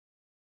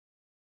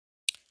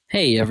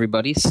Hey,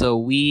 everybody. So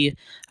we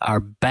are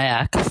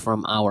back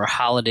from our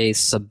holiday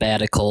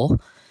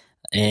sabbatical,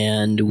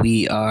 and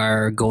we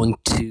are going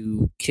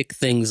to kick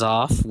things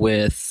off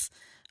with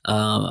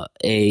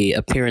a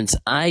appearance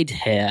I'd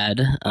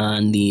had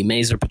on the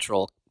Mazer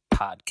Patrol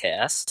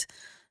podcast.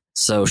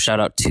 So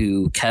shout out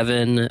to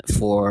Kevin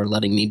for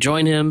letting me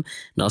join him,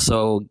 and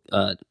also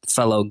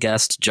fellow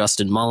guest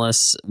Justin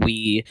Mullis.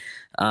 We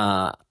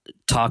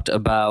talked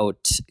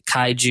about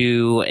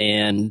kaiju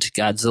and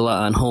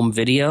Godzilla on home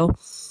video.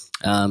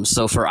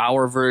 So for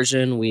our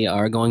version, we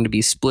are going to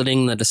be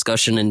splitting the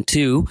discussion in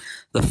two.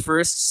 The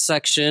first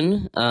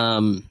section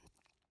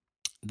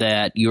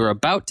that you're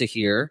about to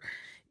hear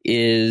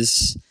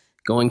is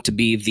going to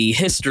be the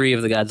history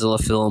of the Godzilla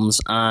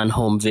films on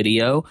home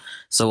video.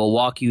 So we'll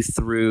walk you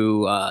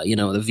through,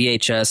 the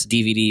VHS,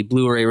 DVD,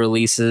 Blu-ray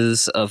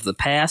releases of the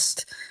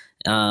past,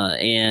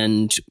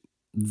 and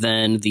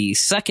then the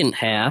second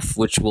half,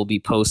 which will be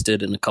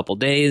posted in a couple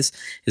days,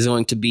 is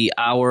going to be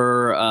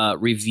our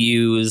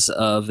reviews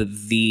of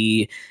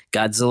the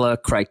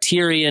Godzilla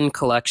Criterion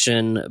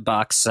Collection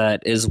box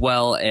set, as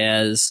well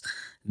as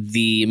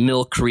the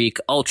Mill Creek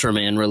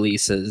Ultraman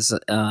releases.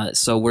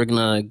 So we're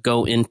going to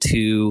go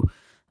into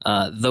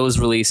those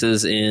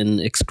releases in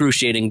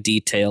excruciating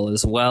detail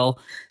as well.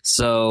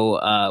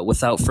 So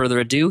without further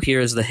ado,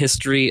 here's the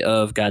history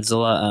of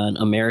Godzilla on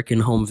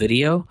American home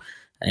video.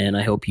 And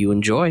I hope you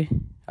enjoy.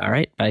 All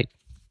right, bye.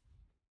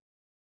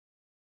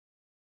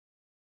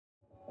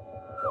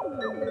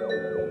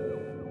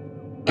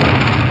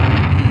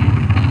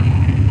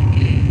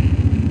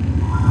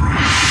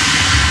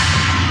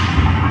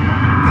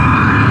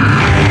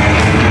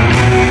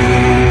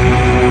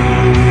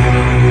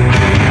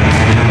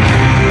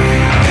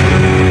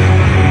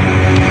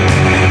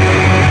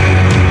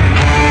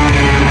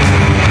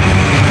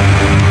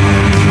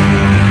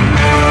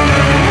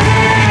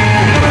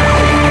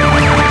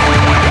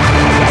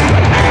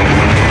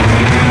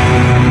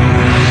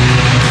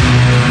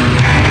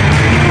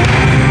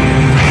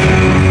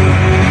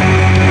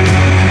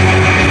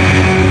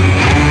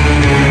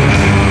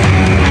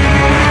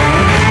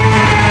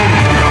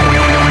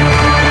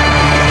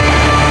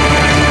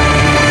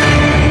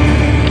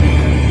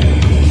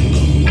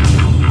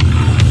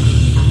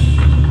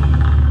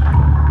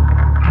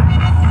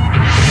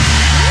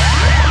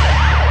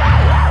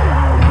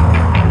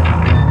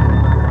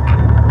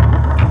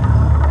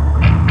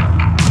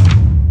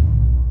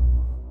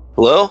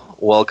 Hello,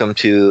 welcome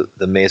to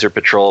the Mazer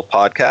Patrol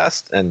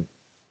podcast and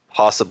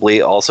possibly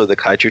also the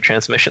Kaiju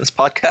Transmissions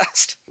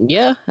podcast.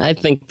 Yeah, I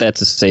think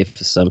that's a safe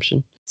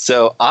assumption.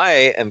 So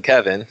I am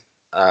Kevin.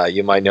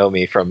 You might know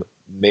me from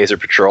Mazer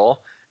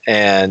Patrol.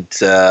 And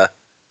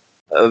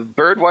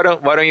Byrd, why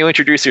don't you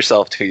introduce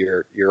yourself to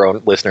your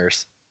own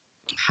listeners?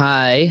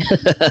 Hi,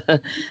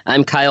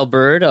 I'm Kyle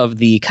Byrd of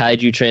the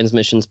Kaiju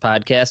Transmissions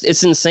podcast.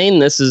 It's insane.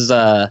 This is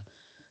the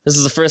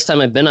first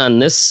time I've been on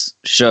this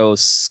show,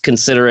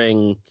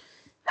 considering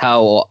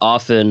how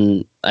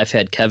often I've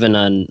had Kevin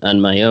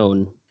on my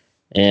own.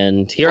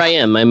 And here I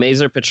am, my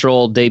Mazer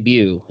Patrol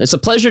debut. It's a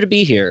pleasure to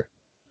be here.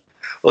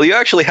 Well, you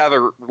actually have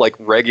a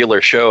regular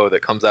show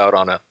that comes out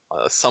on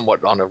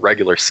somewhat on a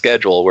regular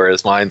schedule,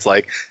 whereas mine's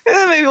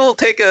maybe we'll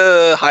take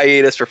a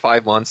hiatus for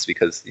 5 months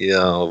because,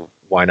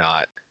 why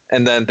not?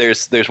 And then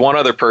there's one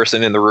other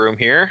person in the room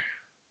here,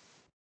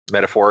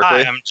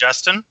 metaphorically. Hi, I'm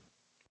Justin.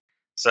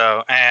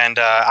 So, and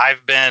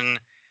I've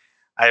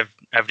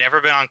never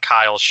been on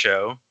Kyle's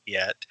show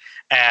yet,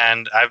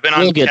 and I've been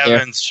on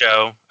Kevin's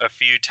show a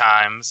few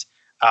times.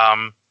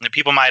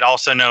 People might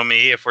also know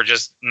me if we're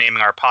just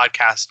naming our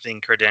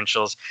podcasting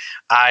credentials.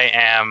 I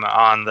am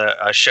on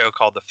a show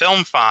called The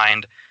Film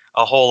Find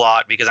a whole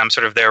lot because I'm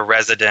sort of their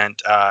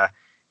resident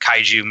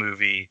kaiju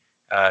movie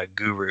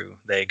guru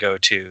they go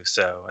to.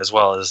 So as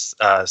well as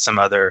some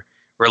other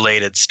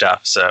related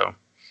stuff. So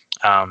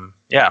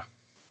yeah.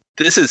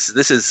 This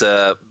is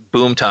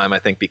boom time, I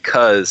think,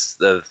 because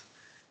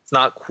it's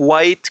not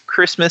quite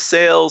Christmas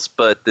sales,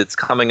 but it's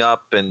coming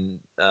up,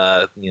 and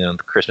the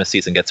Christmas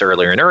season gets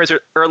earlier and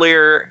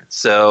earlier.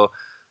 So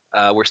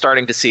we're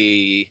starting to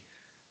see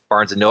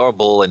Barnes and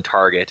Noble and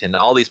Target and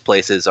all these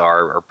places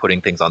are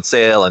putting things on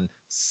sale. And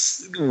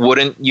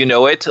wouldn't you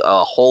know it,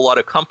 a whole lot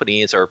of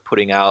companies are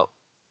putting out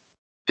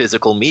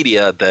physical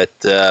media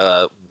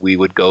that we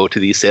would go to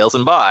these sales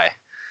and buy.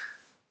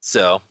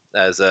 So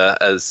as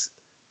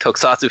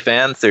Tokusatsu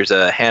fans, there's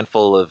a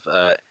handful of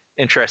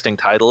interesting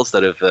titles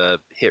that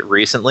have hit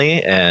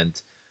recently,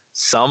 and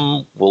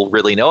some we'll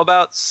really know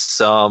about,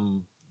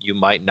 some you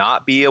might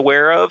not be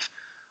aware of.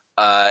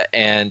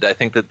 And I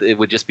think that it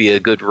would just be a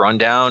good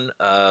rundown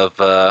of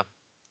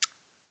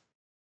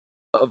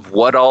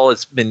what all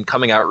has been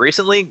coming out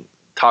recently,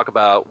 talk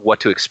about what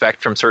to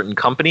expect from certain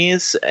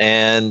companies,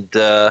 and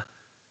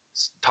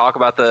talk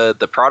about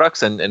the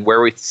products and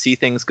where we see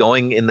things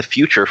going in the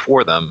future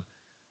for them.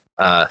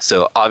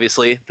 So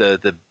obviously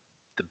the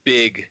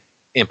big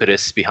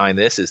impetus behind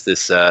this is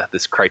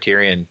this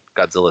Criterion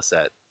Godzilla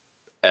set.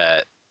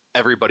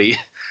 Everybody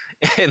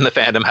in the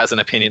fandom has an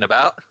opinion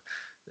about,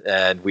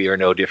 and we are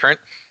no different.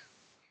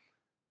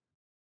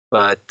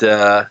 But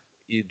there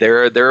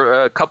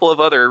are a couple of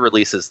other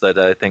releases that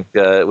I think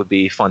would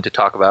be fun to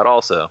talk about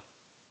also.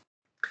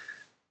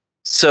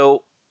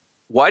 So,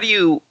 why do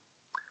you?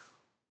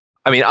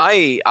 I mean,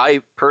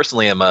 I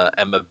personally am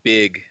a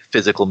big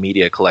physical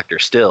media collector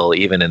still,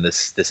 even in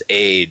this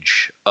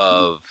age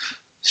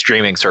of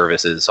streaming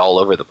services all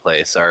over the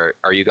place. Are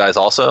you guys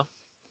also?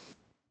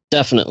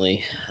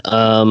 Definitely.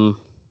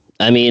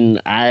 I mean,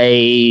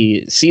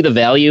 I see the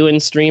value in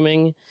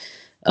streaming.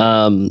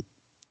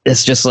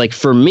 It's just like,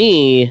 for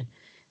me,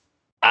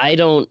 I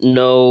don't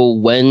know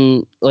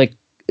when, like,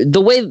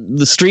 the way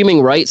the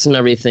streaming rights and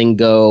everything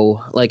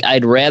go, like,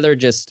 I'd rather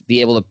just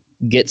be able to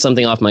get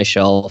something off my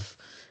shelf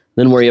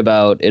than worry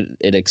about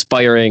it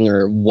expiring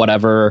or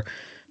whatever.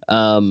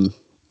 I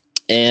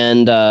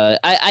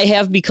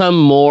have become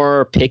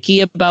more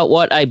picky about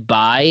what I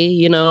buy,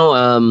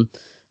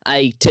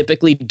 I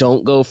typically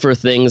don't go for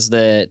things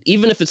that,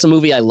 even if it's a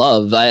movie I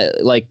love,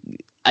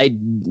 I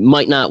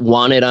might not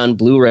want it on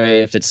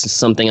Blu-ray if it's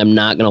something I'm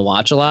not going to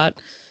watch a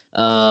lot.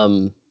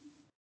 And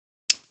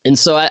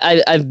so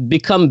I've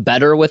become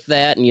better with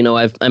that. And,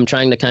 I'm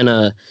trying to kind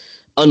of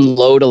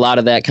unload a lot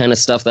of that kind of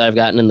stuff that I've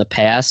gotten in the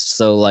past.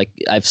 So, like,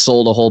 I've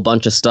sold a whole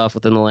bunch of stuff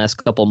within the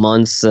last couple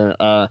months.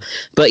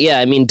 But yeah,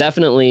 I mean,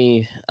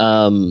 definitely,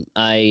 I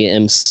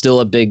am still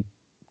a big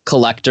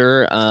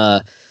collector,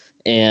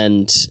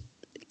 and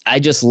I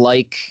just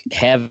like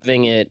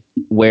having it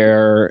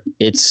where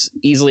it's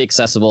easily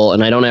accessible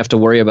and I don't have to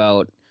worry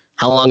about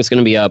how long it's going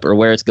to be up or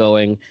where it's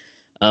going.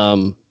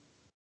 But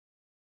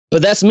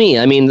that's me.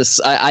 I mean,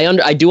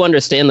 I do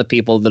understand the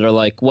people that are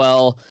like,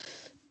 well,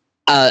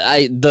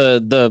 I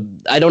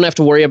don't have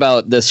to worry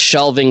about this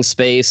shelving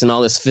space and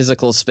all this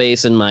physical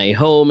space in my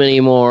home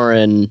anymore,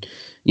 and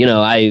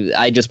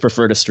I just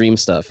prefer to stream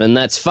stuff, and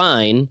that's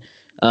fine.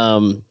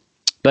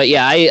 But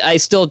yeah, I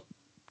still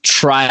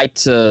try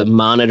to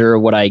monitor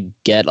what I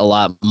get a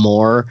lot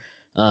more.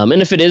 And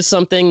if it is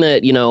something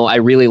that, I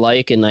really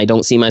like and I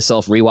don't see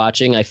myself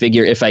rewatching, I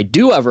figure if I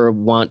do ever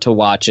want to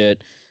watch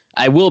it,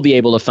 I will be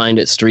able to find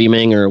it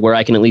streaming or where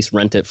I can at least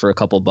rent it for a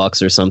couple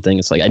bucks or something.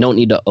 It's like, I don't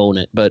need to own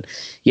it. But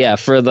yeah,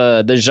 for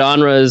the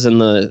genres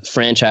and the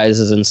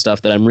franchises and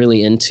stuff that I'm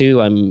really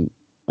into, I'm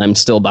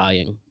still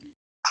buying.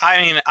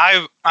 I mean,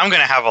 I'm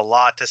going to have a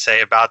lot to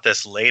say about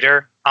this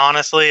later,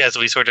 honestly, as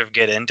we sort of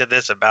get into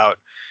this about,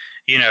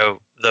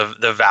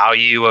 the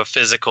value of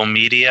physical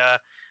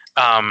media,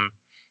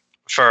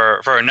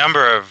 for a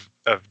number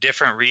of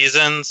different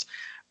reasons.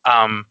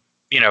 I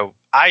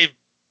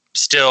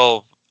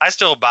still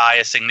buy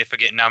a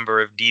significant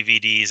number of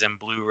DVDs and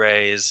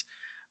Blu-rays.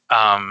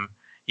 I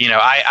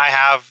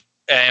have,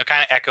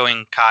 kind of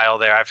echoing Kyle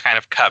there, I've kind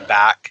of cut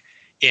back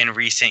in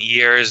recent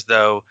years,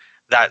 though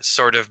that's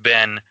sort of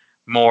been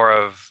more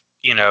of,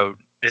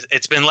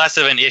 it's been less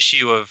of an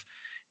issue of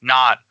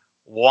not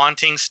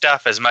wanting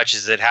stuff as much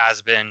as it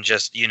has been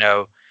just,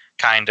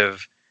 kind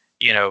of,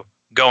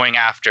 going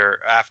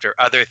after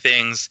other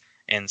things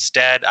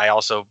instead. I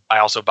also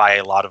buy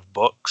a lot of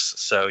books.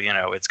 So,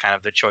 it's kind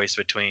of the choice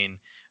between,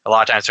 a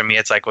lot of times for me,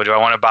 it's like, well, do I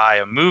want to buy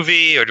a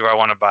movie or do I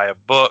want to buy a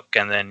book?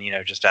 And then,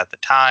 just at the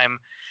time,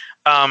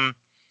 but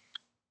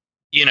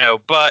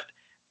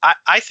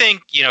I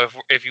think,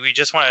 if we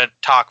just want to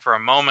talk for a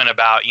moment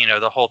about,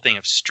 the whole thing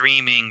of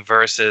streaming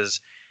versus,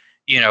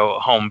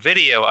 home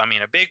video. I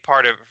mean, a big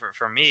part of it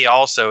for me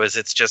also is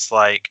it's just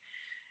like,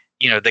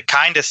 the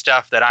kind of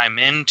stuff that I'm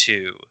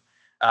into,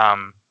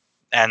 and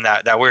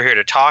that we're here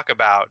to talk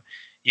about,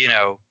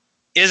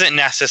 isn't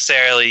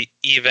necessarily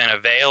even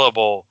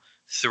available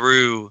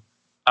through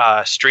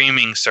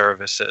streaming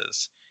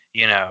services.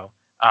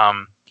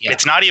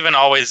 It's not even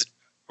always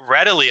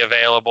readily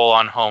available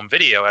on home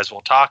video, as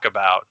we'll talk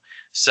about.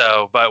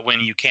 So, but when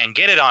you can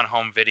get it on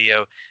home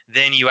video,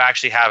 then you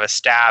actually have a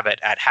stab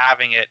at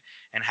having it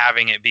and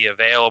having it be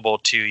available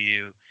to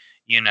you,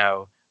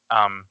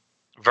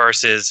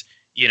 versus,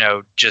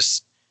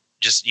 just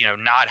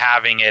not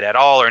having it at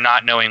all or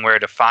not knowing where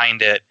to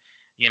find it,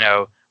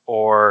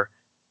 or,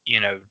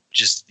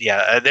 there's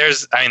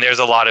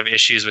a lot of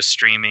issues with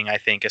streaming, I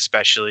think,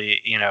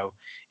 especially,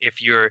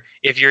 if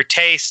your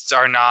tastes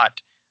are not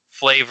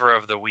flavor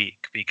of the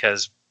week,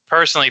 because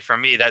personally for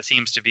me, that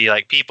seems to be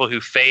like people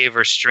who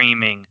favor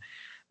streaming.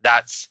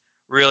 That's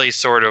really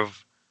sort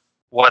of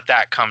what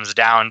that comes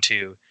down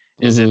to.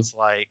 Is It's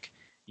like,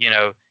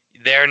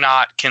 they're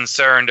not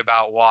concerned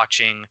about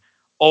watching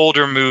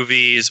older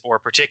movies or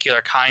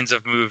particular kinds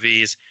of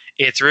movies.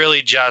 It's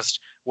really just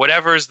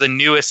whatever's the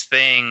newest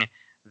thing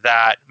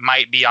that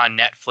might be on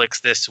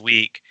Netflix this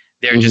week.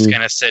 They're just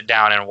going to sit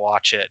down and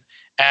watch it.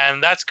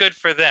 And that's good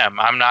for them.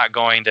 I'm not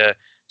going to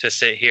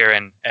sit here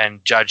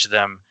and judge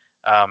them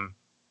on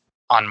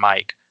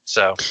mic.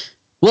 So.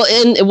 Well,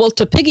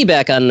 to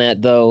piggyback on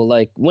that, though,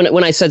 like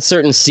when I said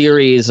certain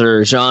series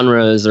or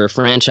genres or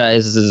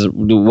franchises,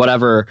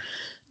 whatever,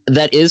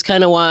 that is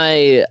kind of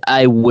why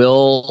I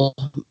will,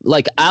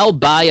 like, I'll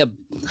buy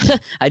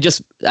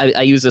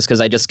I use this because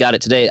I just got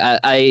it today.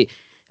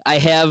 I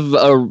have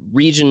a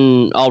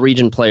all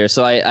region player.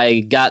 So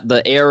I got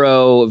the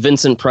Arrow,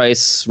 Vincent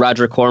Price,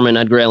 Roger Corman,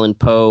 Edgar Allan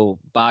Poe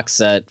box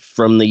set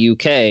from the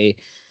UK.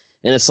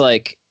 And it's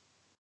like,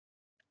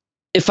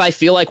 if I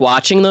feel like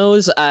watching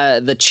those,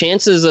 the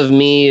chances of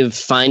me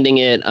finding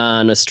it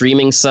on a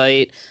streaming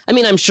site, I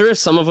mean, I'm sure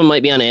some of them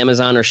might be on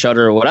Amazon or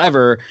Shudder or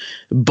whatever,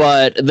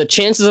 but the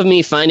chances of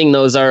me finding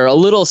those are a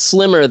little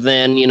slimmer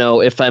than,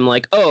 if I'm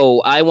like,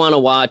 oh, I want to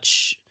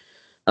watch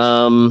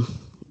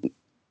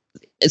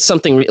it's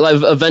something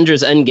like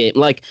Avengers Endgame.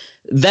 Like,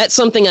 that's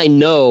something I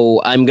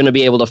know I'm going to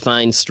be able to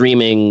find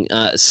streaming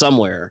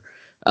somewhere.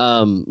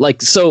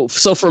 So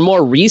for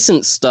more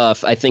recent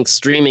stuff, I think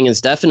streaming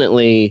is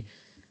definitely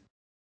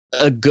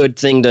a good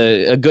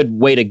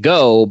way to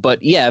go.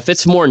 But yeah, if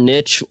it's more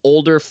niche,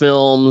 older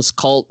films,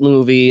 cult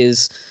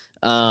movies,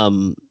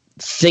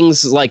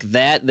 things like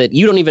that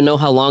you don't even know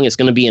how long it's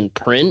going to be in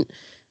print,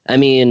 I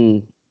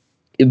mean,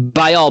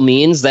 by all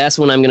means, that's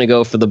when I'm going to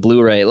go for the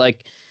Blu-ray.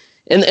 Like,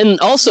 and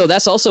also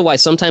that's also why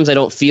sometimes I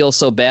don't feel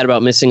so bad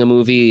about missing a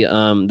movie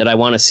that I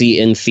want to see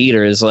in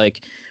theaters.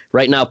 Like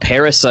right now,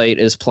 Parasite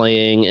is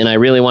playing, and I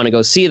really want to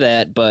go see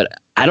that, but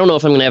I don't know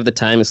if I'm going to have the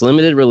time. It's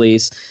limited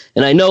release.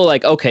 And I know,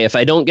 like, okay, if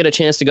I don't get a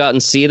chance to go out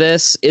and see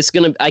this,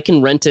 I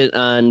can rent it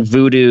on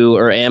Vudu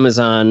or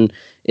Amazon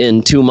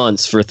in 2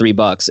 months for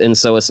 $3. And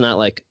so it's not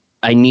like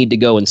I need to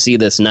go and see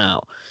this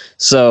now.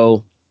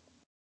 So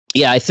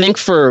yeah, I think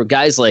for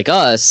guys like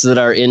us that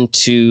are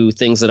into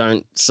things that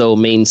aren't so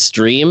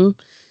mainstream,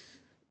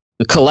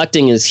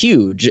 collecting is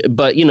huge.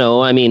 But,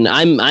 I mean,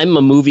 I'm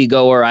a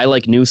moviegoer. I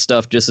like new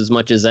stuff just as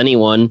much as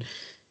anyone,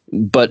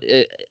 but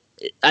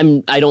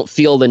I don't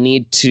feel the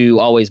need to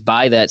always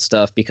buy that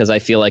stuff because I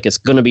feel like it's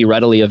going to be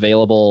readily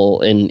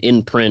available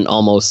in print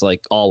almost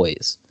like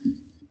always.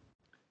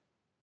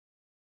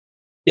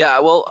 Yeah,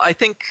 well, I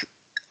think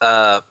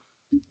that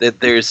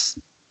there's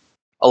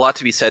a lot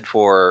to be said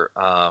for,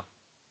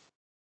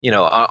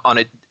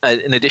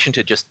 in addition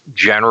to just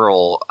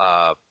general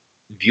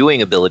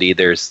viewing ability,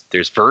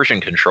 there's version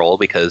control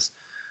because,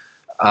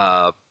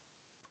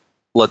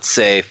 let's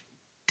say,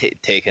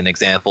 take an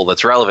example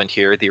that's relevant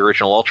here, the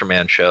original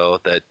Ultraman show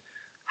that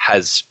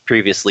has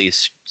previously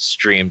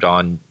streamed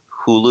on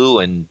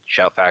Hulu and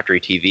Shout Factory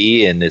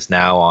TV and is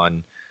now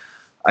on,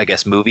 I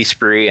guess, Movie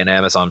Spree and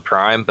Amazon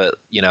Prime. But,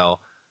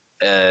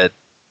 the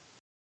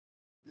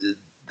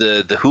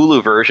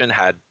Hulu version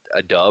had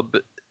a dub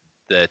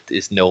that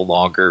is no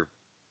longer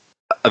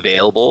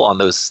available on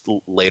those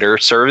later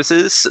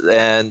services.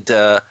 And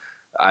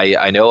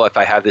I know if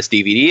I have this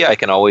DVD, I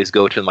can always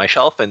go to my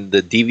shelf and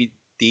the DVD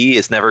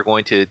is never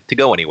going to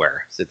go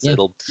anywhere.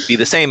 It'll be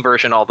the same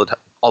version all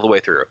the way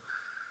through.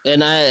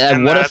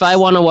 And what if I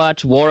want to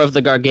watch War of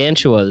the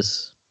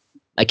Gargantuas?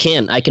 I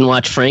can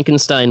watch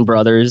Frankenstein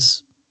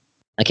Brothers.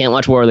 I can't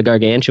watch War of the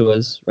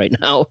Gargantuas right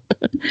now,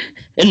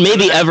 and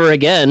maybe ever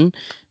again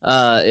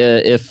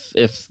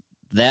if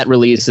that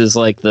release is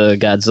like the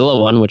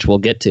Godzilla one, which we'll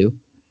get to.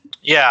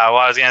 Yeah, well,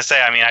 I was gonna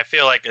say. I mean, I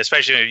feel like,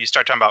 especially if you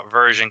start talking about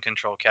version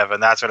control, Kevin,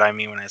 that's what I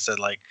mean when I said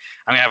like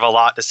I'm gonna have a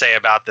lot to say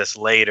about this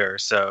later.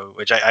 So,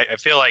 which I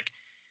feel like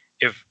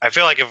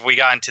if we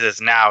got into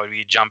this now, we'd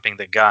be jumping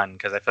the gun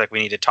because I feel like we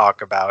need to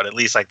talk about at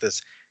least like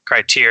this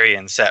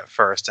Criterion set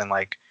first and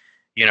like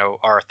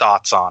our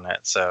thoughts on it.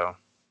 So.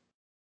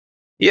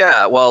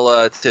 Yeah,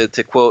 well,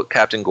 to quote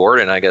Captain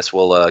Gordon, I guess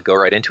we'll go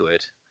right into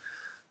it.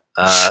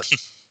 A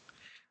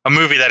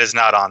movie that is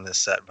not on this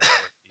set.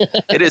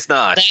 It is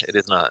not. It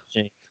is not.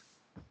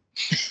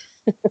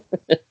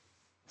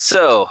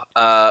 So,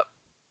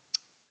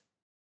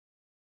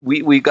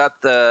 we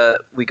got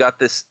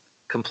this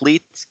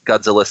complete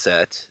Godzilla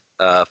set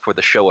for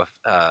the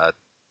Showa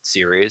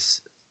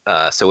series.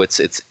 So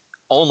it's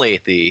only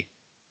the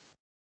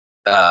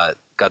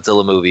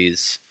Godzilla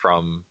movies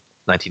from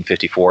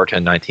 1954 to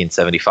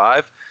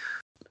 1975.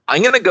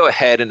 I'm going to go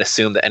ahead and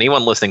assume that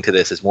anyone listening to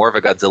this is more of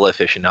a Godzilla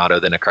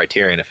aficionado than a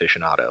Criterion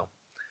aficionado.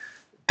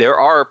 There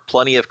are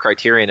plenty of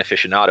Criterion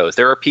aficionados.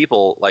 There are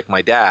people like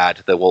my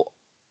dad that will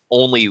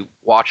only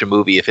watch a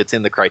movie if it's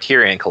in the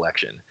Criterion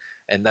collection.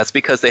 And that's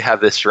because they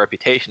have this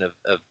reputation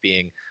of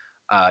being,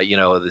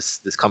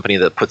 this company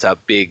that puts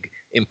out big,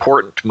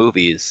 important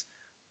movies,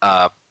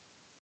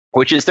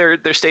 which is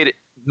their stated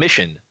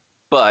mission.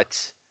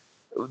 But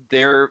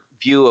their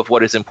view of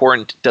what is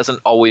important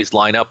doesn't always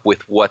line up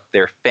with what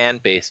their fan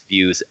base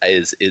views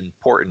as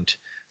important.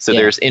 So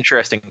there's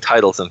interesting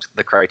titles in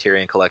the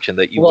Criterion collection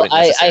that you wouldn't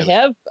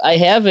necessarily... I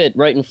have it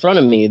right in front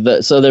of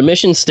me. So their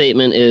mission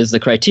statement is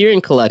the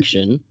Criterion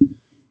collection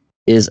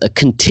is a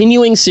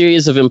continuing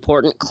series of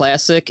important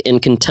classic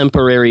and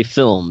contemporary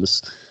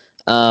films.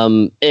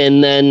 And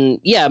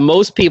then,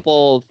 most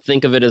people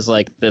think of it as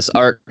like this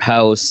art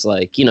house,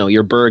 like,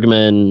 your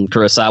Bergman,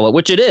 Kurosawa,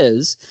 which it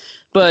is.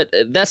 But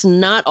that's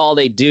not all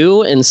they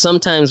do, and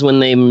sometimes when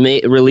they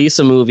release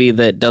a movie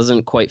that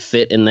doesn't quite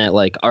fit in that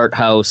like art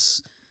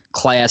house,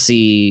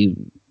 classy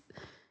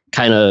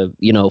kind of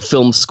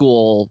film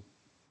school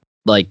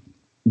like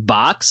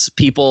box,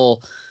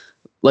 people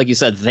like you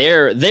said,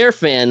 their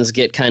fans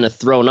get kind of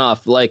thrown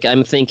off. Like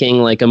I'm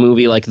thinking like a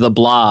movie like The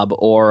Blob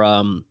or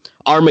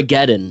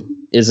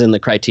Armageddon is in the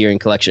Criterion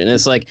Collection. And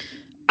it's like,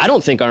 I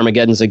don't think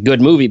Armageddon's a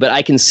good movie, but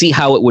I can see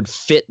how it would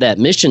fit that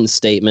mission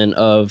statement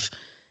of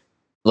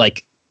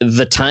like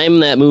the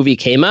time that movie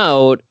came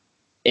out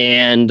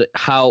and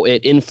how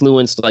it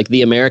influenced like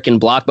the American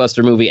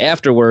blockbuster movie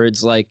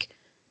afterwards. Like,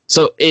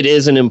 so it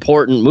is an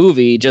important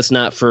movie, just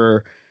not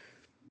for,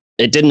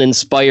 it didn't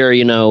inspire,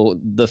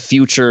 the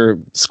future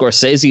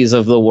Scorseses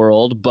of the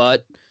world,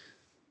 but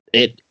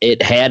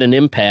it had an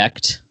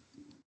impact.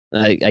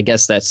 I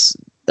guess that's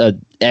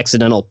an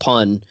accidental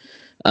pun.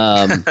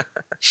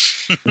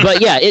 But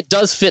yeah, it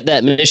does fit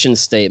that mission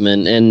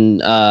statement,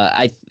 and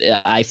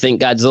I think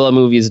Godzilla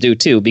movies do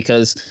too,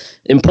 because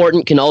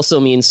important can also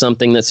mean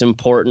something that's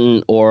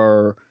important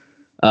or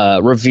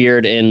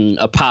revered in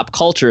a pop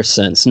culture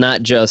sense,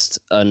 not just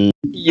an.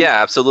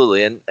 Yeah,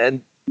 absolutely,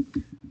 and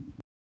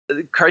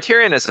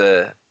Criterion as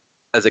a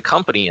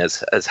company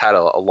has had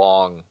a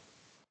long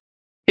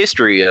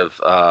history of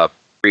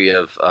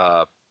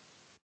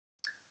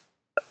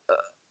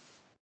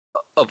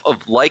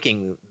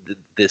liking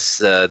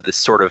this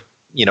sort of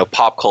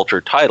pop culture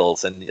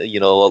titles, and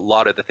a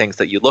lot of the things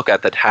that you look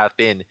at that have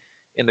been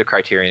in the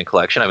Criterion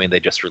Collection. I mean, they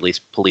just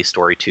released Police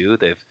Story 2.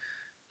 They've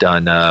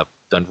done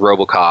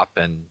RoboCop,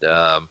 and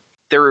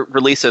their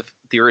release of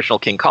the original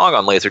King Kong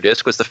on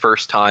Laserdisc was the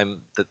first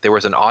time that there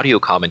was an audio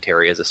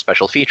commentary as a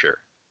special feature.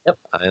 Yep,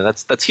 I mean,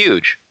 that's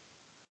huge.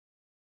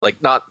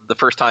 Like, not the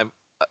first time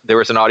there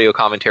was an audio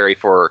commentary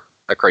for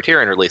a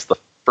Criterion release, the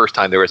first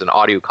time there was an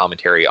audio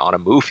commentary on a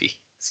movie.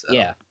 So.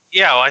 Yeah,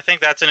 well, I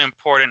think that's an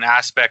important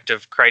aspect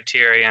of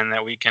Criterion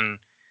that we can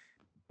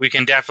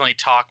definitely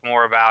talk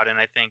more about, and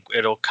I think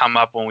it'll come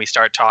up when we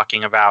start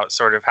talking about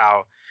sort of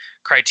how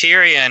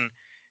Criterion,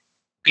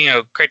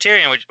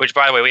 which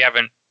by the way, we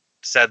haven't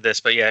said this,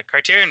 but yeah,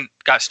 Criterion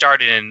got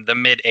started in the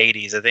mid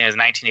 80s. I think it was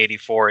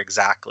 1984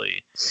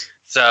 exactly.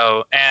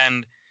 So,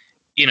 and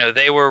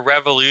they were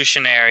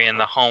revolutionary in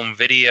the home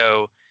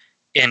video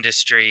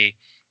industry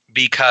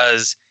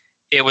because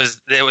there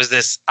was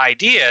this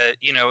idea,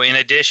 in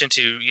addition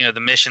to, the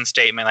mission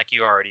statement, like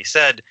you already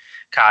said,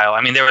 Kyle.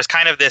 I mean, there was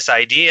kind of this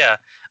idea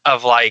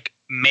of like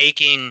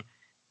making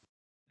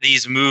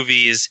these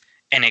movies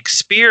an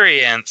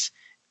experience,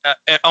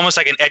 almost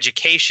like an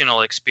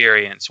educational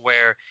experience,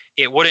 where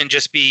it wouldn't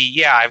just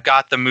be, I've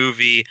got the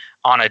movie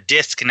on a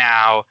disc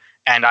now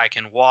and I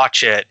can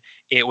watch it.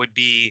 It would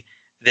be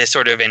this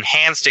sort of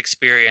enhanced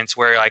experience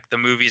where like the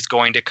movie's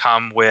going to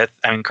come with,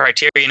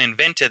 Criterion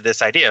invented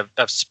this idea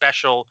of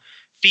special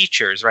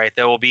features, right?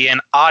 There will be an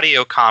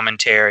audio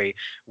commentary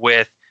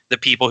with the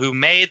people who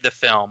made the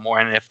film,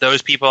 and if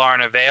those people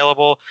aren't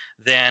available,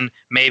 then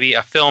maybe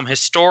a film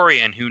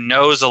historian who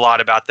knows a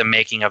lot about the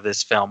making of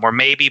this film, or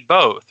maybe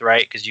both,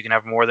 right? Because you can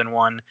have more than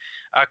one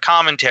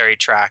commentary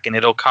track, and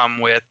it'll come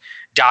with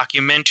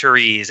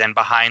documentaries and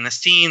behind the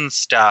scenes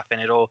stuff, and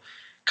it'll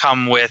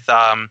come with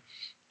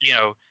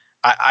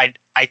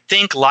I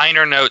think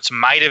liner notes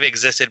might have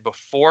existed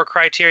before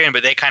Criterion,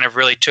 but they kind of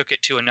really took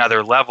it to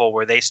another level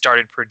where they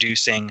started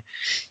producing,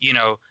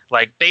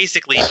 like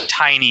basically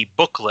tiny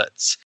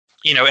booklets,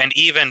 and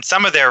even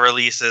some of their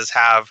releases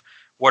have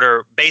what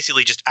are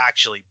basically just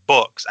actually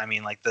books. I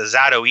mean, like the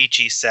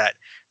Zatoichi set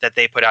that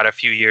they put out a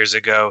few years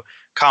ago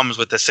comes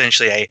with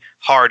essentially a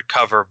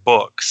hardcover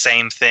book.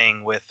 Same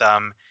thing with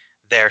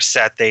their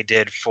set they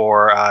did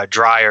for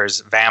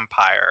Dreyer's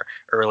Vampire,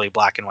 early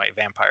black and white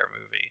vampire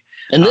movie.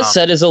 And this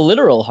set is a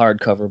literal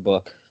hardcover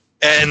book.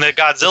 And the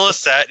Godzilla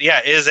set,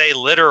 is a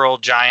literal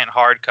giant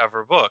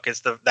hardcover book.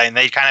 And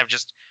they kind of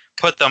just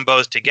put them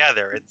both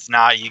together. It's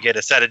not you get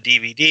a set of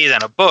DVDs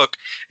and a book.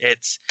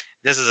 This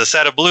is a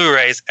set of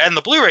Blu-rays, and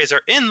the Blu-rays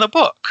are in the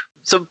book.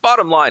 So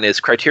bottom line is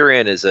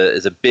Criterion is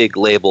a big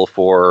label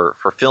for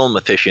film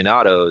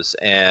aficionados,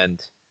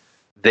 and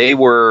they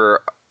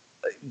were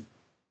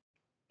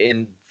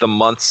in the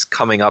months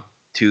coming up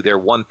to their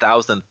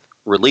 1000th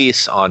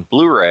release on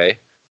Blu-ray.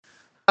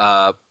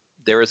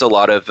 There is a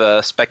lot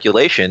of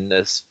speculation,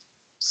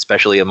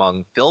 especially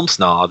among film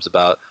snobs,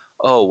 about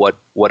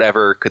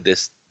whatever could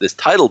this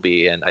title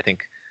be. And I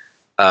think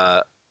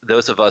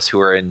those of us who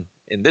are in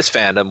this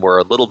fandom were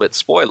a little bit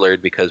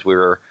spoiled because we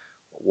were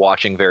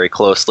watching very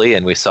closely,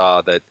 and we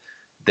saw that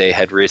they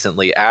had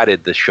recently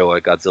added the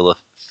Showa Godzilla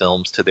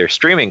films to their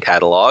streaming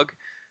catalog,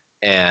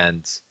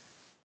 and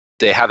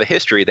they have a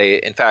history.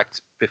 They, in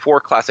fact,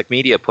 before Classic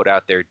Media put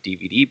out their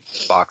DVD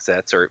box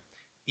sets, or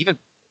even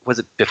was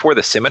it before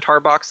the Scimitar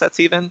box sets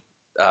even?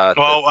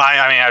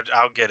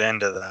 I'll get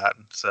into that.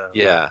 So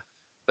yeah,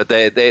 but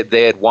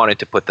they had wanted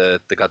to put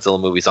the Godzilla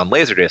movies on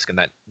Laserdisc, and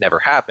that never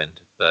happened.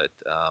 But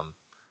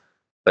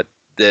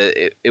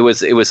it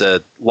was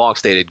a long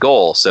stated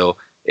goal, so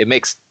it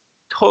makes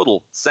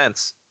total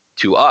sense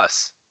to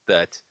us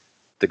that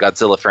the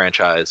Godzilla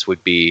franchise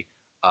would be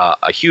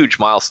a huge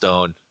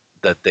milestone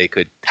that they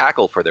could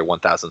tackle for their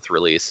 1000th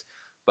release.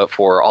 But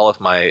for all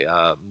of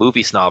my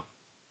movie snob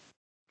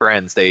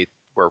friends, they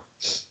were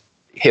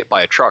hit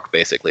by a truck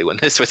basically when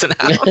this was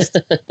announced.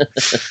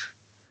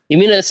 You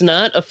mean it's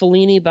not a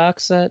Fellini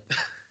box set?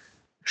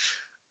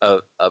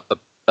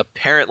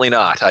 Apparently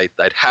not.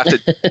 I'd have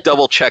to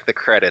double check the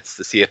credits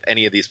to see if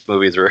any of these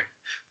movies were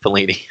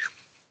Fellini.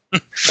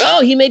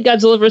 Oh, he made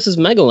Godzilla vs.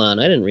 Megalon.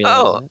 I didn't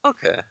realize that.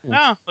 Okay.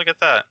 Oh, look at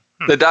that.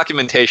 The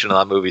documentation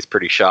on that movie is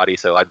pretty shoddy,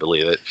 so I'd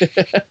believe it.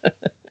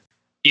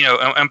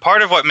 And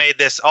part of what made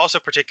this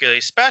also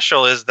particularly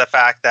special is the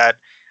fact that,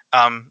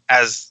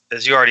 as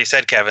you already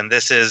said, Kevin,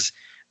 this is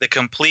the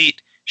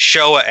complete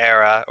Showa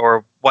era,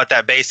 or what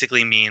that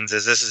basically means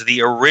is this is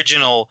the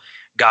original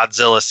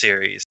Godzilla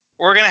series.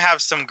 We're going to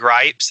have some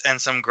gripes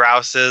and some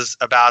grouses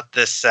about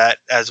this set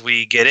as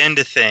we get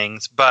into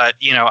things, but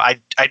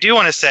I do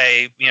want to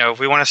say, if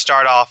we want to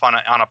start off on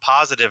a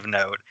positive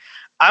note,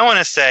 I want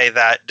to say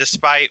that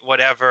despite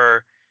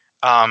whatever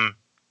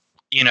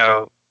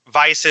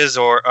vices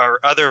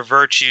or other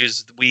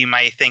virtues we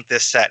might think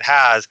this set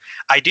has,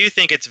 I do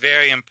think it's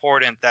very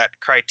important that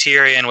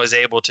Criterion was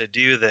able to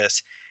do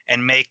this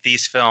and make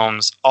these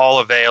films all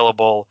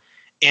available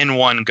in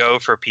one go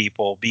for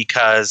people,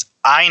 because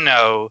I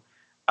know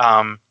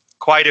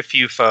quite a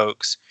few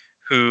folks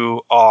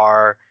who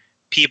are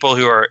people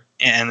who are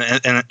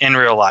in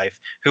real life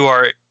who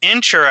are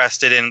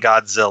interested in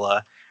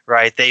Godzilla,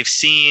 right? They've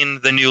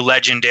seen the new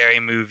Legendary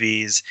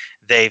movies,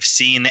 they've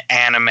seen the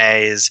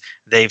animes,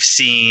 they've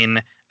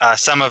seen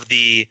some of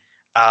the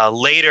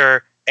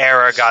later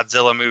era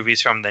Godzilla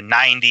movies from the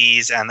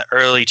 90s and the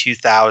early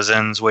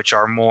 2000s, which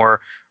are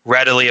more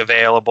readily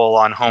available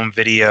on home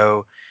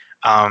video,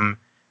 or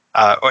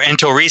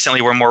until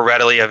recently were more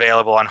readily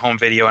available on home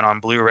video and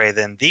on Blu-ray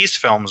than these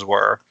films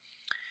were,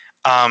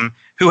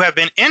 who have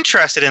been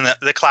interested in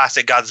the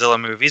classic Godzilla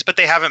movies, but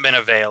they haven't been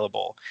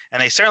available.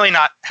 And they certainly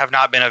have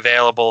not been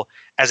available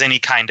as any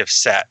kind of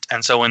set.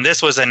 And so when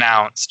this was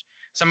announced,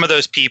 some of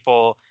those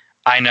people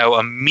I know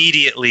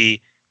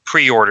immediately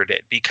pre-ordered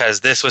it because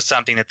this was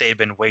something that they'd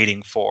been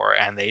waiting for,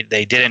 and they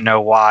didn't know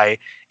why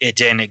it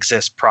didn't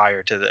exist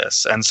prior to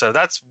this. And so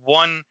that's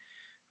one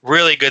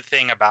really good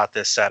thing about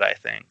this set, I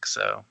think.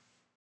 So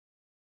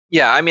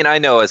yeah, I mean, I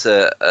know as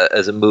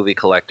a movie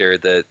collector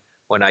that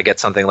when I get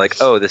something like,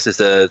 oh, this is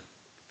a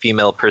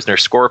female prisoner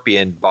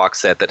scorpion box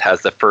set that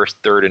has the first,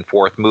 third, and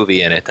fourth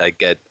movie in it, I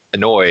get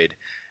annoyed.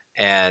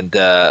 And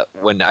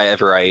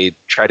whenever I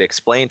try to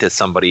explain to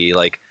somebody,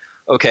 like,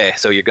 okay,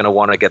 so you're going to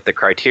want to get the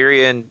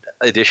Criterion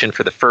edition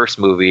for the first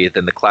movie,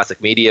 then the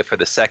classic media for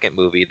the second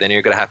movie, then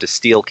you're going to have to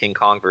steal King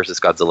Kong versus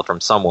Godzilla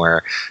from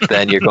somewhere,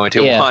 then you're going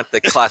to want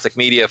the classic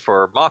media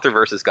for Mothra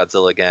versus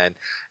Godzilla again,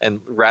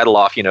 and rattle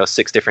off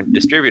 6 different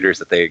distributors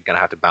that they're going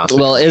to have to bounce.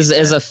 Well, as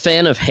a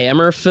fan of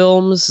Hammer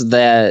films,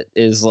 that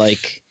is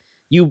like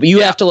you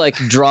have to like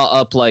draw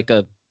up like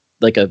a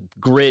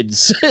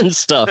grids and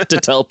stuff to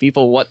tell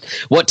people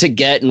what to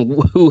get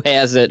and who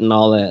has it and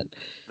all that.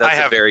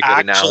 That's a very good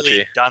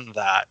analogy. I have done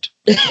that.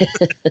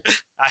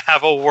 I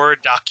have a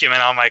Word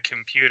document on my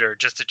computer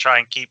just to try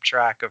and keep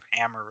track of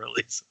Hammer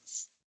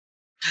releases.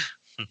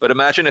 But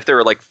imagine if there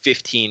were like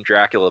 15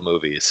 Dracula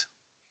movies.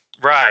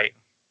 Right.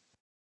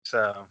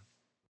 So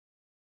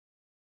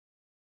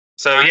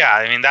yeah,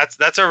 I mean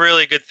that's a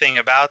really good thing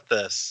about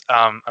this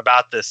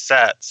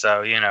set.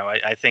 So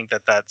I think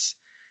that's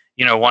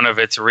one of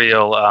its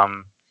real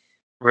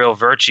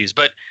virtues.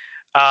 But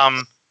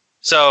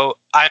so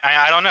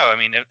I don't know. I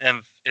mean,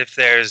 if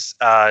there's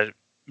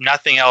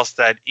nothing else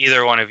that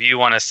either one of you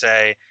want to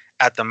say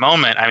at the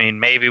moment, I mean,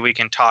 maybe we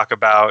can talk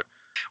about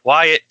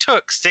why it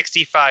took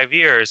 65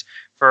 years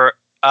for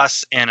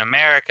us in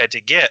America to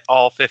get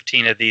all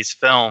 15 of these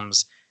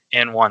films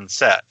in one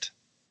set.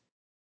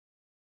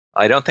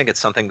 I don't think it's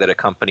something that a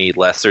company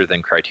lesser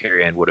than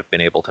Criterion would have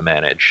been able to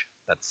manage.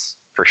 That's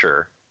for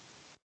sure.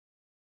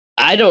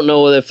 I don't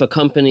know if a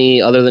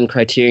company other than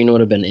Criterion would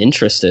have been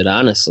interested,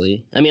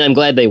 honestly. I mean, I'm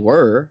glad they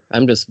were.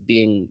 I'm just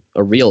being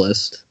a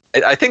realist.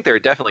 I think there are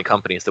definitely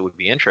companies that would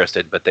be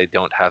interested, but they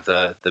don't have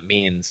the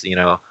means.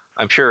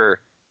 I'm sure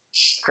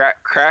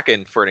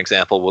Kraken, for an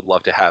example, would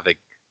love to have a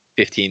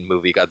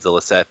 15-movie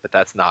Godzilla set, but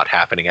that's not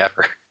happening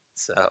ever.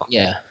 So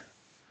yeah.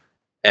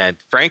 And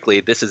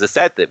frankly, this is a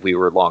set that we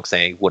were long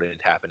saying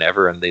wouldn't happen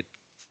ever, and they,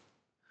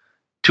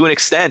 to an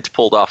extent,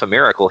 pulled off a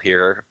miracle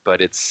here.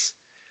 But it's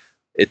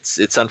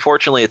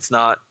unfortunately it's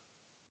not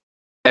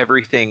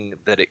everything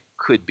that it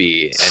could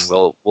be, and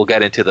we'll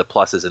get into the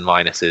pluses and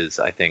minuses.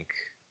 I think.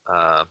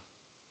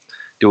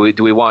 Do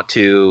we want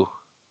to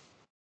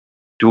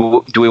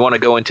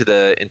go into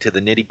the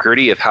nitty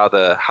gritty of how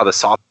the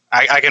soft?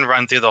 I can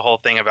run through the whole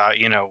thing about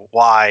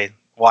why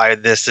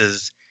this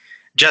is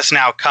just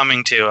now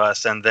coming to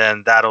us, and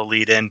then that'll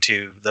lead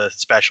into the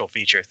special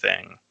feature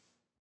thing.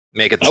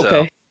 Make it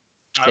okay.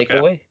 So. Take it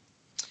away.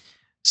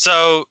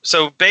 So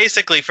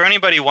basically, for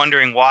anybody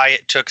wondering why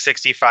it took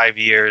 65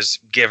 years,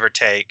 give or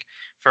take,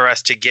 for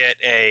us to get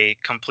a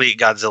complete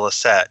Godzilla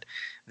set,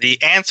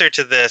 the answer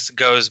to this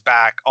goes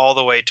back all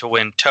the way to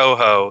when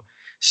Toho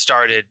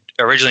started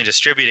originally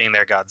distributing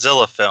their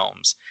Godzilla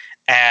films.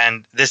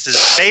 And this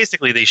is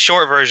basically the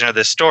short version of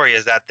this story,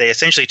 is that they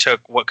essentially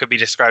took what could be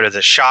described as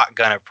a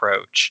shotgun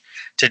approach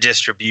to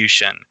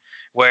distribution,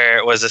 where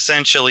it was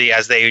essentially,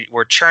 as they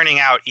were churning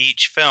out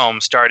each film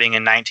starting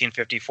in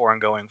 1954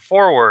 and going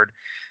forward,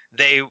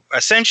 they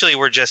essentially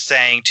were just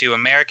saying to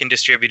American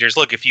distributors,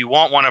 look, if you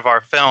want one of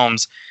our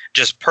films,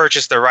 just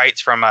purchase the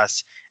rights from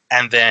us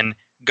and then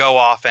go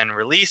off and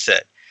release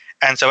it.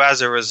 And so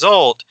as a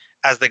result,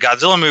 as the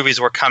Godzilla movies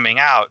were coming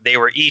out, they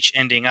were each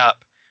ending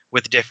up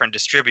with different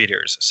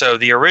distributors. So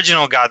the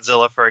original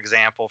Godzilla, for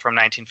example, from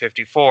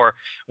 1954,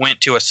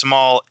 went to a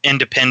small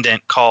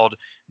independent called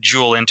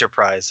Jewel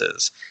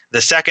Enterprises.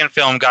 The second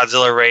film,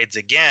 Godzilla Raids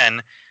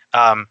Again,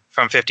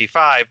 from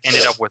 55,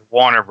 ended up with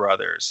Warner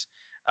Brothers.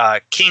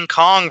 King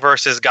Kong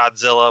versus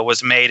Godzilla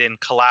was made in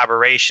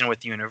collaboration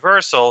with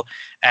Universal,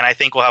 and I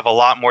think we'll have a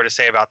lot more to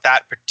say about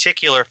that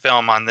particular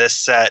film on this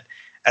set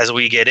as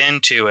we get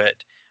into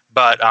it.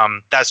 But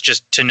that's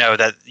just to know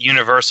that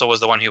Universal was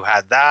the one who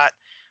had that.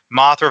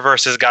 Mothra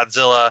versus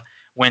Godzilla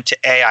went to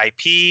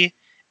AIP.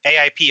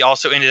 AIP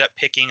also ended up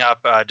picking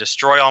up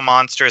Destroy All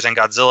Monsters and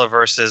Godzilla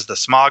versus the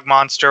Smog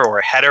Monster,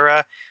 or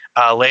Hedorah,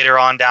 later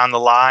on down the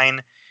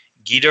line.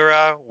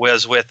 Ghidorah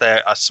was with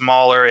a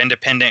smaller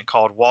independent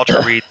called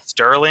Walter Reed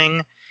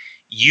Sterling.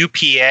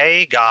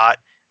 UPA got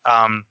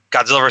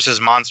Godzilla vs.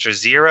 Monster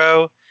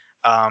Zero.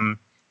 Then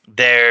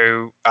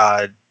there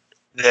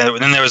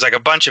was like a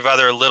bunch of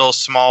other little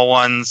small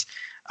ones.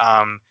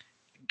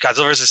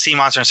 Godzilla vs. Sea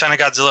Monster and Son of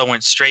Godzilla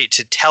went straight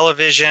to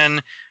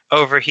television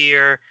over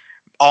here.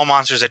 All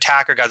Monsters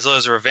Attack or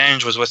Godzilla's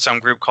Revenge was with some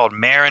group called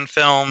Marin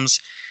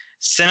Films.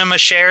 Cinema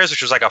Shares,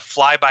 which was like a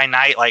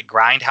fly-by-night like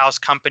grindhouse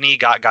company,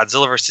 got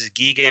Godzilla vs.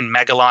 Gigan,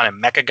 Megalon,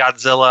 and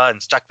Mechagodzilla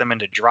and stuck them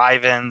into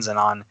drive-ins and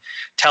on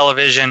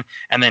television.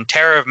 And then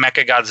Terror of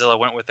Mechagodzilla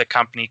went with a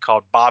company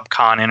called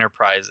Bobcon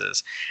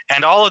Enterprises.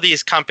 And all of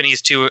these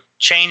companies to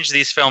change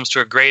these films to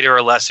a greater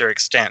or lesser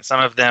extent. Some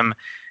of them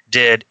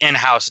did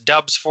in-house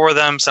dubs for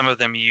them. Some of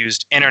them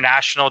used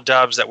international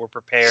dubs that were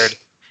prepared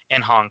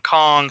in Hong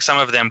Kong. Some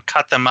of them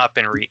cut them up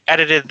and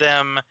re-edited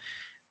them.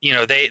 You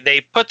know,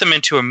 they put them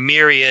into a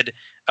myriad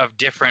of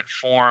different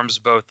forms,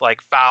 both like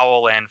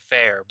foul and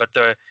fair. But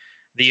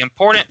the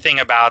important thing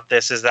about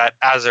this is that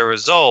as a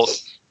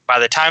result, by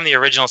the time the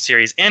original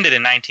series ended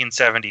in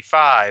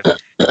 1975,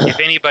 if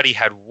anybody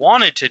had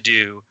wanted to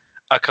do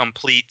a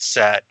complete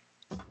set,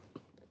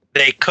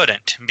 they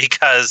couldn't,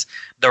 because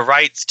the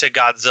rights to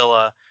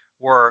Godzilla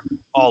were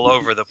all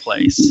over the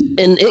place.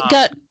 And it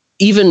got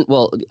even,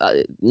 well,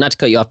 not to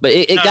cut you off, but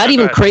it got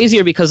even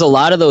crazier because a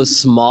lot of those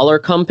smaller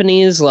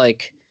companies,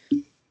 like,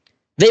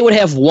 they would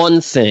have one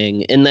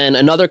thing, and then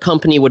another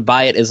company would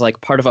buy it as like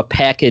part of a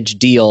package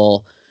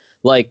deal.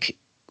 Like,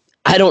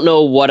 I don't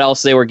know what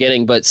else they were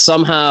getting, but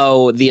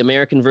somehow the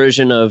American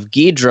version of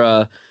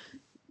Ghidorah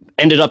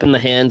ended up in the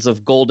hands of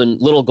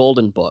Little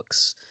Golden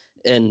Books.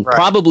 And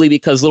probably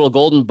because Little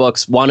Golden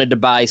Books wanted to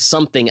buy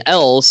something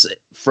else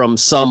from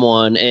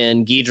someone,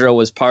 and Ghidorah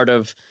was part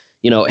of,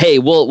 you know, hey,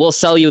 we'll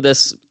sell you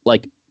this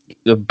like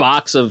a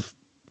box of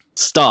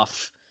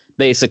stuff,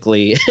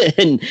 basically,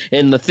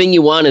 and the thing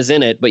you want is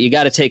in it, but you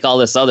got to take all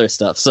this other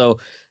stuff. So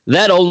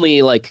that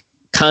only like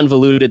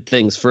convoluted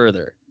things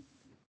further.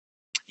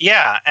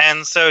 Yeah,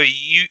 and so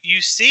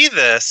you see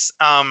this,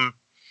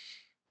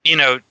 you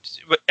know,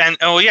 and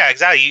oh yeah,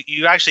 exactly.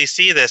 You actually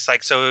see this,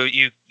 like, so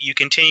you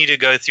continue to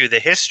go through the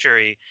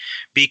history,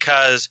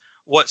 because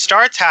what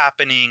starts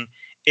happening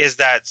is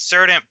that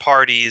certain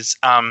parties,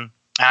 and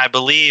I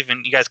believe,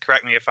 and you guys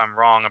correct me if I'm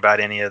wrong about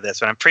any of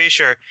this, but I'm pretty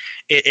sure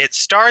it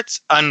starts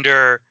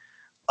under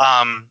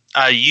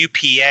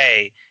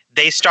UPA.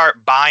 They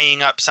start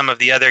buying up some of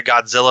the other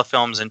Godzilla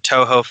films and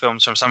Toho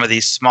films from some of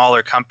these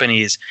smaller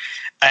companies,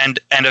 and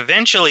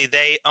eventually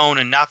they own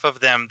enough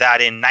of them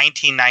that in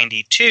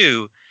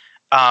 1992,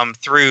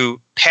 through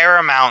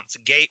Paramount's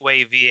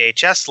Gateway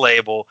VHS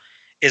label,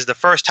 is the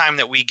first time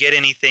that we get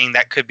anything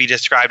that could be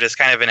described as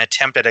kind of an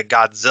attempt at a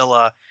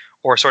Godzilla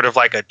or sort of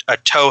like a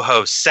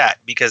Toho set,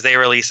 because they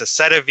release a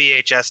set of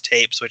VHS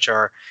tapes which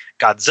are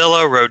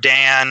Godzilla,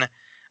 Rodan,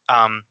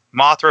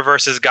 Mothra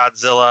versus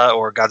Godzilla,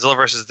 or Godzilla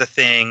versus the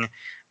Thing,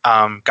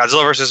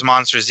 Godzilla versus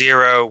Monster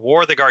Zero,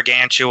 War of the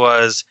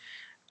Gargantuas,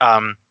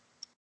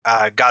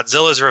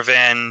 Godzilla's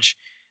Revenge,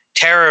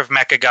 Terror of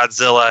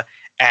Mechagodzilla,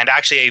 and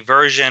actually a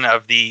version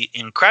of the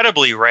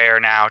incredibly rare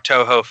now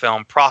Toho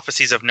film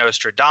Prophecies of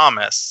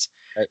Nostradamus.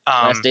 Right.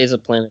 Last Days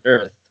of Planet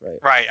Earth.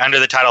 Right, under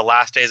the title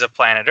Last Days of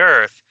Planet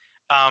Earth,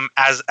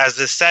 as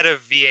this set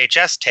of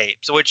VHS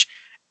tapes, which,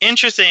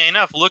 interestingly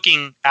enough,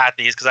 looking at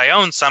these, because I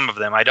own some of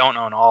them, I don't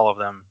own all of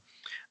them,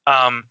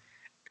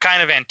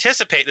 kind of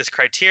anticipate this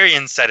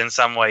Criterion set in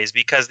some ways,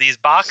 because these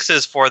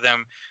boxes for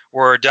them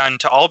were done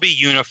to all be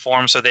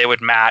uniform so they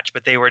would match,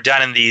 but they were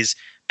done in these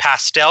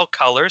pastel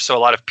colors, so a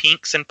lot of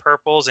pinks and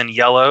purples and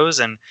yellows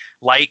and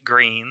light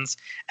greens,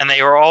 and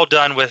they were all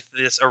done with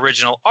this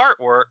original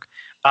artwork,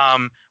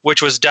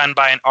 which was done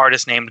by an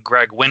artist named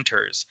Greg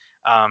Winters.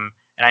 And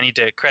I need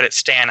to credit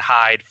Stan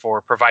Hyde for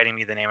providing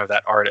me the name of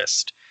that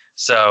artist.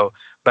 So,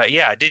 but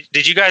yeah,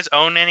 did you guys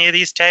own any of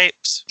these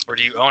tapes, or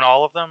do you own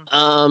all of them?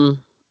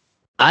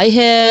 I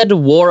had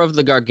War of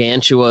the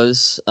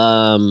Gargantuas,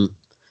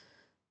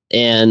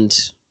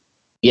 and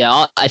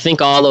Yeah, I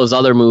think all those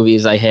other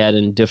movies I had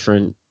in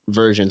different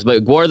versions,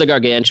 but War of the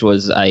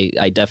Gargantuas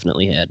I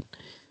definitely had.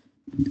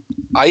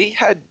 I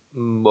had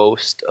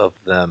most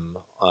of them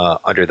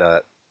under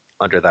that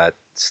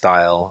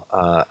style.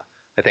 I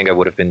think I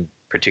would have been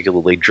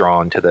particularly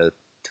drawn to the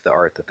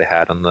art that they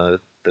had on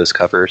those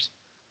covers.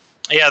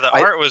 Yeah, the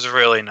art was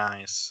really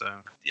nice. So,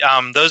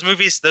 those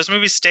movies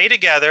stay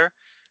together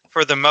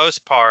for the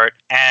most part,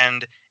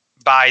 and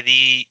in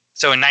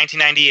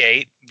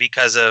 1998,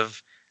 because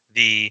of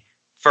the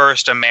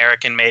first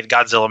American-made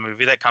Godzilla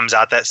movie that comes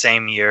out that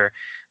same year,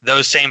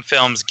 those same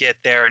films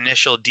get their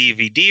initial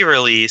DVD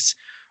release,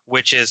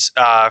 which is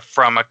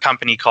from a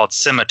company called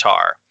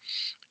Scimitar,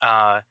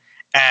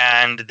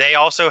 and they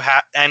also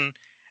have and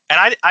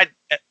I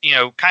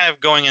kind of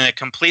going in a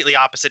completely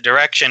opposite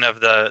direction of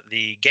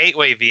the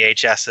Gateway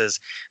VHSs.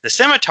 The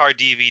Scimitar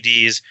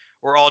DVDs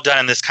were all done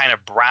in this kind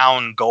of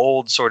brown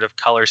gold sort of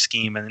color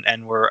scheme,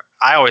 and were,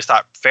 I always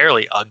thought,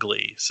 fairly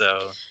ugly.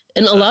 So,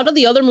 and a lot of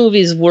the other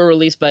movies were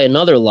released by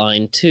another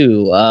line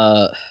too.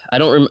 I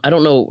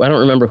don't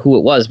remember who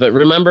it was, but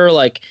remember,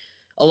 like,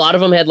 a lot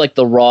of them had like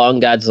the wrong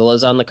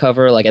Godzillas on the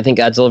cover. Like, I think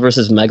Godzilla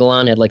vs.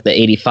 Megalon had like the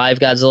 '85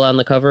 Godzilla on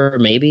the cover,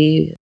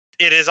 maybe.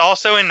 It is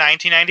also in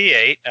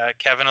 1998.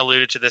 Kevin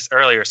alluded to this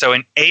earlier. So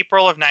in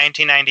April of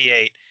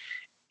 1998,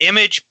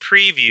 Image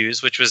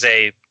Previews, which was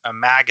a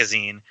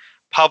magazine,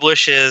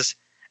 publishes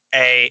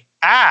a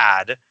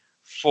ad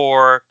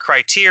for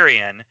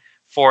Criterion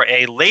for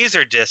a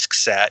Laserdisc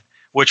set,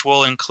 which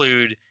will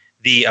include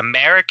the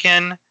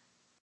American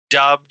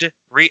dubbed,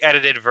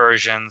 re-edited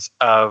versions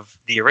of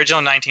the original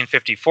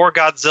 1954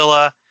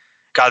 Godzilla,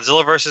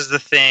 Godzilla vs. The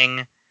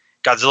Thing,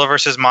 Godzilla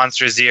vs.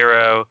 Monster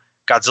Zero,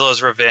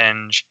 Godzilla's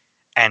Revenge,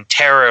 and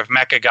Terror of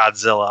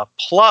Mechagodzilla,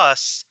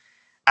 plus,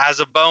 as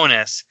a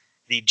bonus,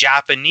 the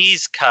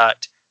Japanese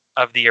cut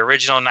of the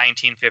original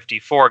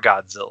 1954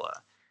 Godzilla.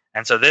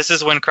 And so this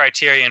is when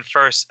Criterion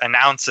first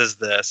announces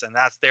this, and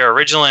that's their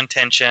original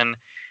intention.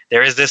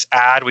 There is this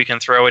ad. We can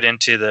throw it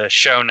into the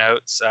show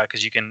notes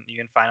because you can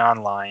find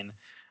online.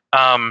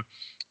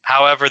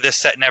 However, this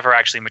set never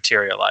actually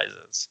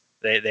materializes.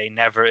 They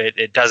never.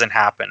 It doesn't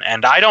happen,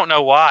 and I don't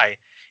know why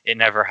it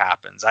never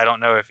happens. I don't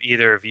know if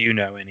either of you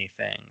know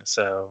anything.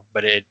 So,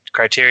 but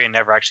Criterion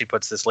never actually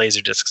puts this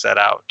Laserdisc set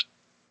out.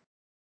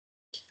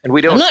 And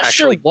we don't. I'm not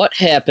sure what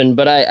happened,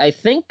 but I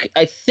think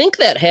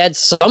that had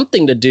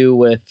something to do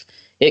with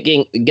it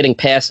getting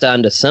passed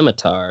on to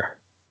Scimitar.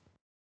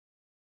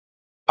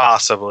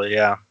 Possibly,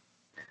 yeah.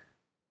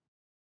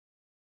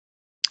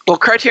 Well,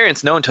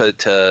 Criterion's known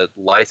to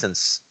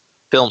license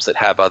films that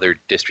have other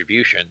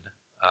distribution.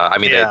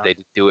 They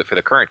do it for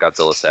the current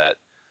Godzilla set.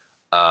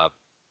 But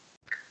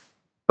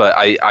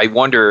I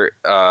wonder,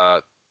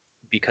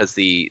 because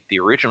the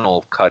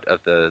original cut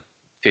of the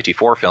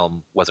 54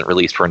 film wasn't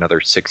released for another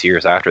 6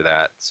 years after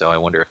that, so I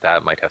wonder if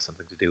that might have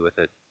something to do with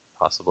it,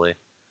 possibly.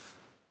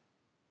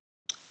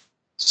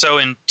 So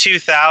in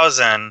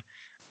 2000,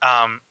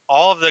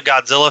 all of the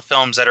Godzilla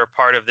films that are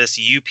part of this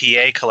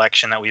UPA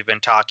collection that we've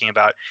been talking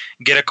about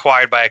get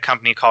acquired by a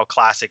company called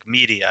Classic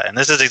Media. And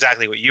this is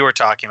exactly what you were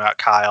talking about,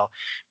 Kyle,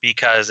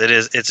 because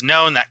it's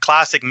known that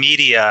Classic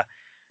Media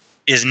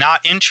is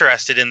not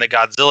interested in the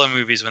Godzilla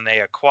movies when they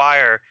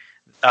acquire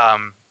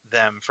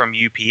them from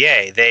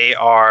UPA. They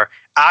are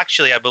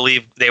actually, I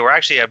believe,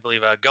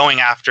 going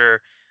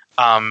after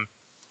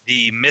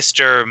the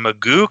Mr.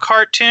 Magoo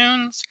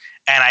cartoons,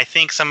 and I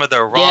think some of the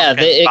Ronk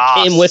it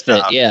came with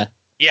stuff. It.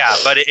 Yeah,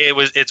 but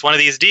it's one of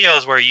these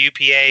deals where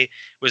UPA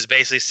was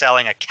basically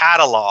selling a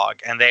catalog,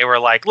 and they were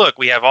like, look,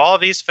 we have all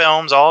of these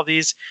films, all of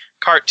these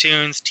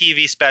cartoons,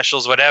 TV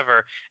specials,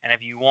 whatever, and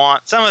if you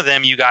want some of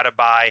them, you got to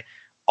buy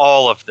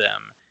all of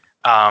them.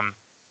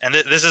 And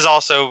this is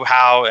also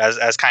how,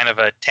 as kind of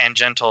a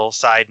tangential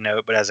side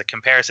note, but as a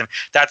comparison,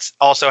 that's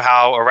also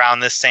how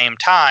around this same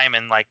time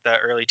in like the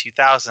early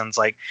 2000s,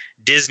 like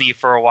Disney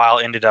for a while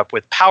ended up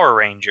with Power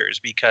Rangers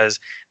because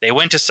they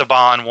went to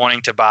Saban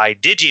wanting to buy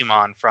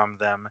Digimon from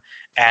them,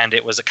 and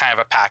it was a kind of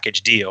a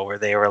package deal where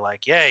they were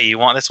like, "Yay, you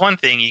want this one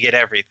thing, you get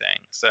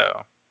everything."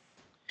 So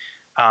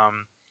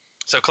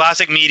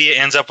Classic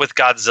Media ends up with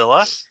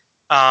Godzilla.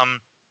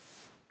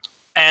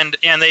 And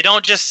they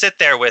don't just sit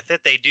there with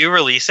it. They do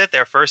release it.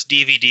 Their first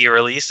DVD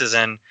release is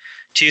in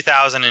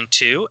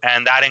 2002,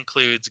 and that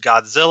includes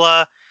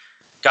Godzilla.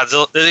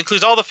 It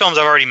includes all the films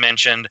I've already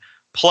mentioned,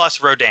 plus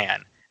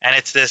Rodan. And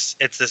it's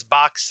this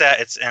box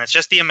set. It's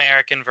just the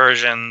American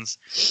versions,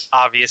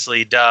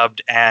 obviously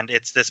dubbed, and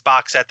it's this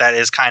box set that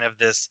is kind of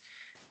this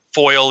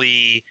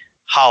foily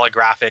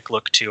holographic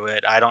look to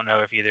it. I don't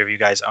know if either of you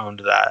guys owned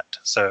that,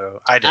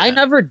 so I didn't. I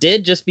never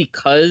did, just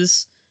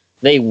because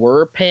they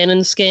were pan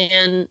and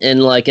scan,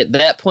 and like at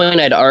that point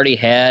I'd already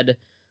had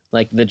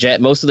like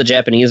most of the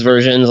Japanese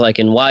versions like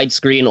in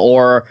widescreen,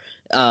 or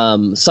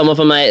some of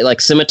them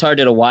like Scimitar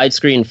did a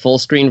widescreen full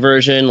screen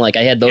version. Like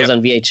I had those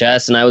on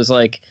VHS, and I was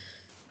like,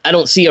 I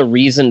don't see a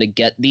reason to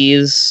get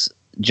these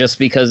just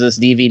because it's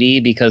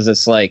DVD, because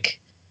it's like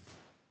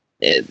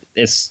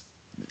it's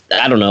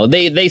I don't know,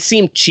 they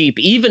seem cheap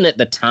even at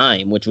the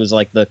time, which was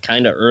like the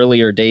kind of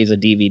earlier days of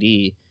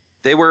DVD.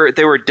 They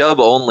were dub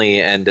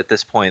only, and at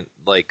this point,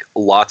 like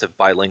lots of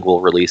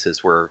bilingual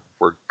releases were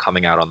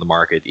coming out on the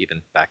market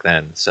even back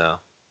then. So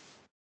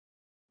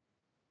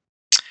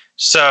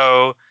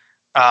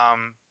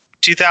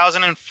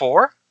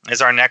 2004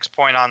 is our next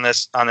point on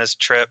this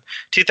trip.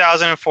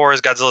 2004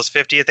 is Godzilla's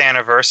 50th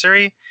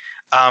anniversary.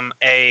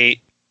 A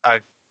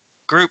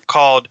group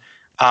called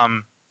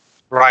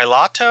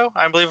Rialto,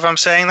 I believe I'm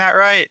saying that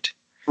right.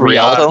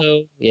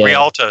 Rialto, yeah.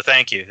 Rialto,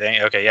 thank you.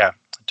 Okay, yeah,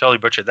 totally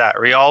butchered that.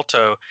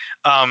 Rialto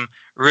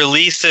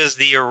releases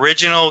the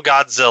original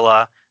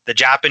Godzilla, the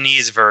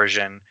Japanese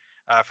version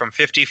from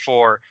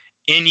 '54,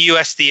 in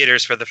U.S.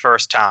 theaters for the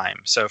first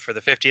time. So for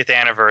the 50th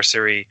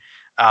anniversary,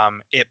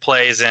 it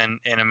plays in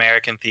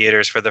American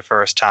theaters for the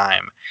first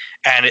time,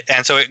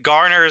 and so it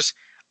garners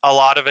a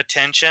lot of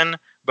attention,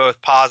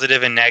 both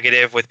positive and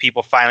negative, with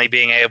people finally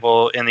being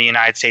able in the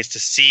United States to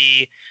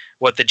see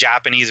what the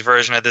Japanese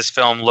version of this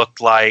film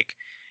looked like.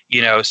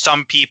 You know,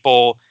 some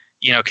people,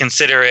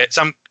 consider it,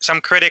 some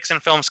critics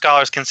and film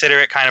scholars consider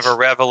it kind of a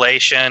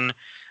revelation.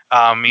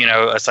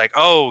 It's like,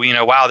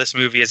 wow, this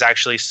movie is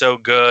actually so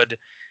good.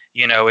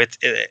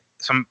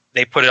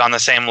 They put it on the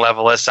same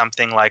level as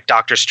something like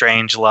Doctor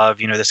Strangelove,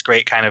 this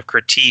great kind of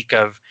critique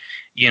of,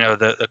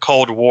 the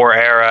Cold War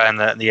era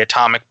and the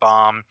atomic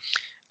bomb.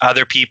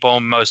 Other people,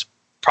 most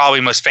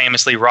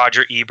famously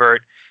Roger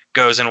Ebert,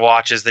 goes and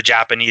watches the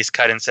Japanese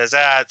cut and says,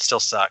 it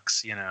still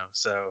sucks,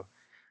 so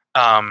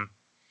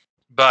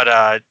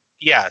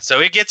so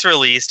it gets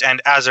released,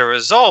 and as a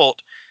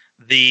result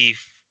you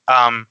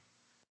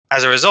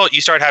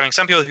start having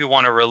some people who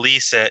want to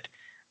release it,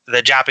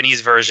 the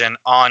Japanese version,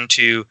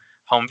 onto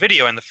home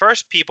video. And the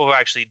first people who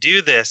actually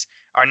do this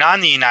are not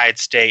in the United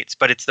States,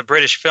 but it's the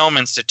British Film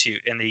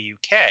Institute in the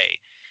UK.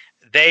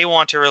 They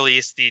want to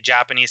release the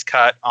Japanese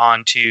cut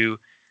onto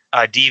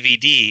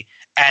DVD,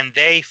 and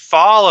they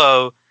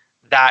follow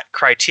that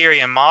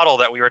Criterion model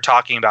that we were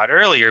talking about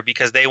earlier,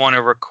 because they want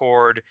to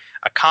record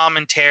a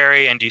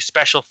commentary and do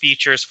special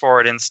features for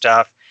it and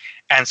stuff.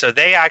 And so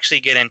they actually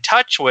get in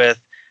touch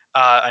with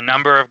a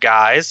number of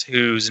guys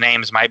whose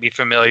names might be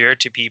familiar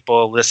to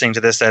people listening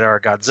to this that are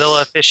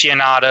Godzilla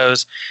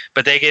aficionados,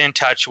 but they get in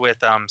touch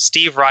with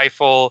Steve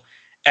Reifel,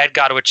 Ed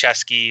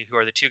Godowiczeski, who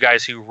are the two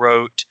guys who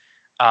wrote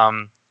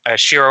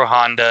Shiro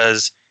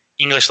Honda's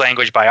English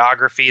language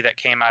biography that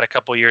came out a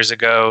couple years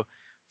ago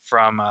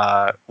from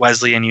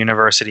Wesleyan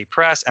University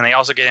Press. And they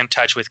also get in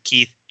touch with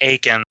Keith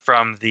Aiken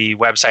from the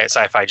website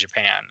Sci-Fi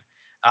Japan.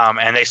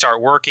 And they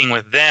start working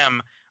with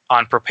them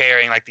on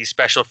preparing like these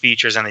special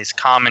features and these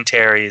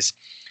commentaries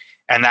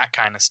and that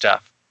kind of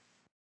stuff.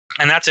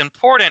 And that's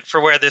important for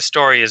where this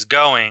story is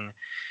going,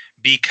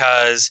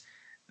 because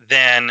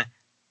then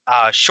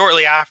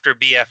shortly after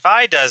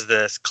BFI does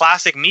this,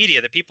 Classic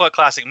Media, the people at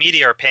Classic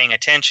Media are paying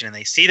attention, and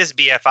they see this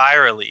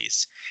BFI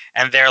release,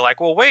 and they're like,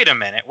 well, wait a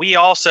minute, we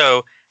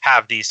also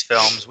have these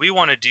films. We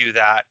want to do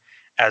that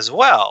as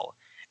well.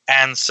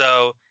 And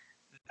so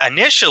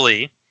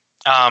initially,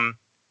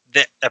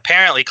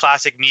 apparently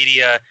Classic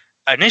Media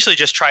initially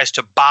just tries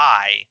to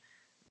buy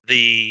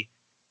the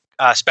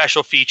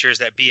special features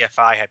that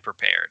BFI had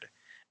prepared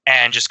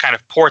and just kind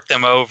of port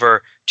them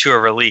over to a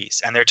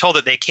release. And they're told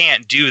that they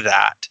can't do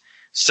that.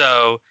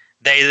 So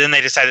they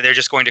decided they're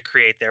just going to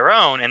create their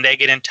own, and they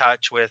get in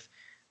touch with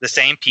the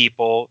same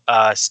people,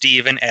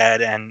 Steve and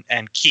Ed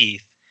and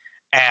Keith,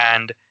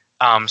 and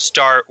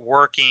start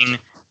working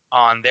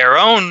on their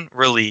own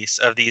release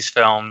of these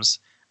films,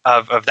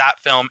 of that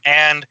film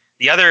and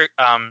the other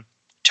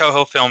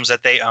Toho films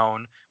that they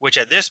own, which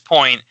at this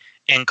point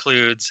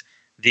includes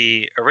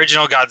the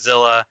original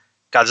Godzilla,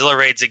 Godzilla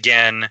Raids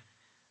Again,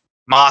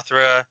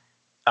 Mothra,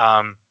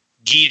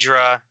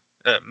 Ghidra,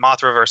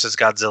 Mothra versus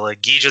Godzilla,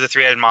 Ghidra the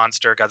Three-Headed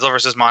Monster, Godzilla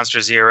versus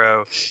Monster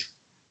Zero,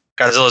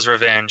 Godzilla's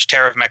Revenge,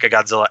 Terror of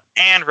Mechagodzilla,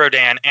 and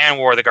Rodan, and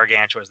War of the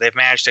Gargantuas. They've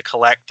managed to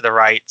collect the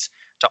rights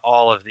to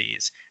all of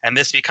these, and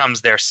this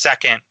becomes their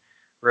second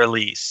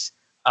release.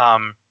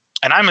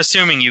 And I'm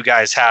assuming you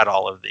guys had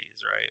all of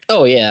these, right?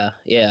 Oh, yeah.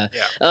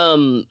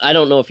 I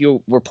don't know if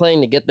you were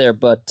planning to get there,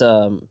 but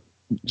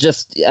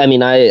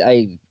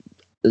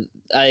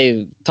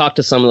I talked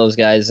to some of those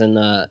guys,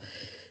 and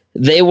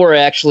they were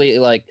actually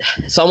like,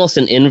 it's almost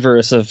an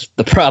inverse of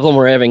the problem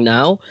we're having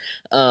now.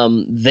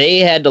 They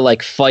had to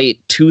like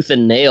fight tooth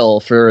and nail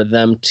for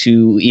them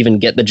to even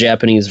get the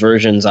Japanese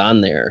versions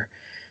on there.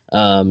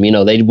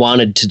 They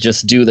wanted to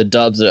just do the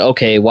dubs,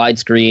 okay,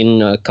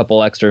 widescreen, a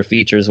couple extra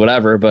features,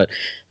 whatever, but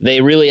they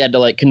really had to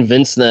like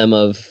convince them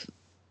of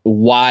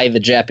why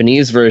the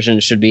Japanese version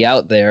should be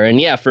out there.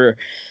 And yeah, for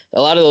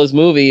a lot of those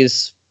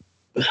movies,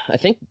 I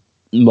think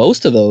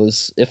most of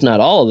those, if not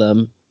all of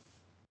them,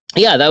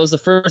 yeah, that was the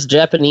first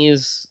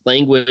Japanese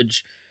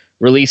language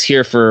release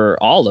here for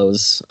all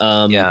those.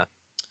 Yeah.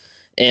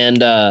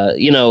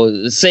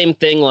 And, same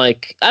thing,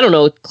 like, I don't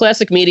know,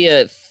 Classic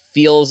Media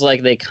feels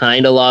like they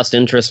kind of lost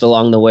interest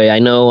along the way. I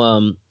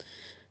know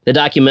the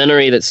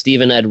documentary that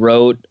Stephen Ed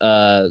wrote,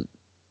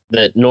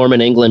 that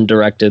Norman England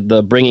directed,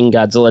 the Bringing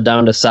Godzilla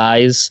Down to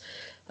Size,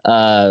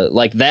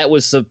 like that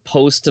was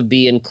supposed to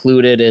be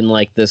included in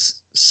like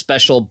this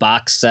special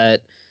box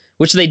set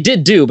which they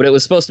did do, but it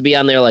was supposed to be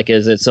on there like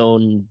as its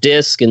own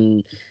disc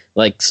and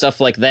like stuff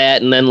like that,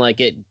 and then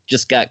like it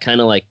just got kind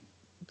of like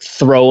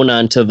thrown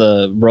onto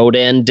the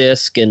Rodan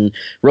disc, and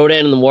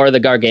Rodan and the War of the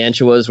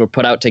Gargantuas were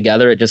put out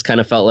together. It just kind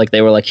of felt like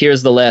they were like,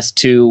 here's the last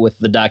two with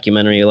the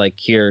documentary, like,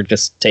 here,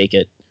 just take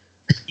it.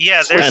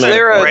 Yeah,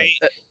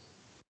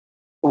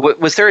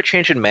 was there a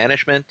change in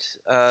management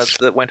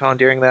that went on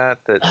during that?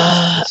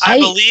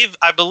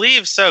 I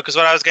believe so, because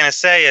what I was going to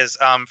say is,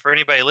 for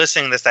anybody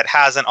listening to this that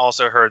hasn't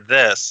also heard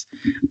this,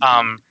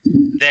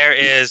 there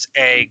is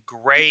a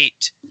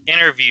great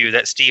interview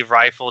that Steve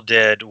Rifle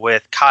did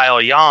with Kyle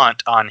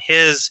Yount on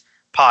his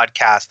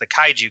podcast, the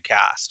Kaiju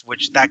Cast,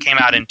 which that came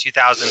out in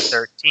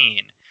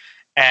 2013.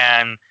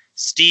 And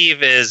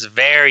Steve is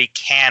very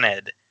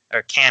candid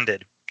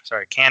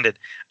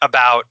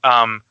about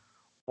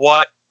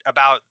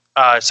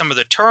some of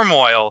the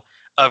turmoil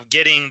of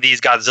getting these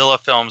Godzilla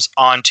films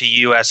onto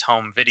U.S.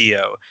 home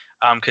video,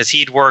 because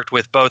he'd worked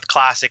with both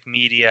Classic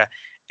Media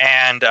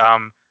and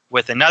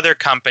with another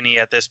company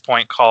at this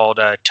point called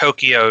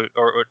Tokyo,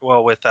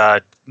 with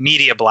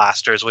Media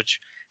Blasters,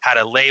 which had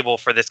a label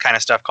for this kind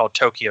of stuff called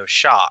Tokyo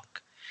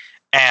Shock,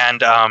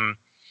 and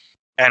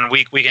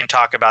we can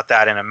talk about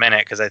that in a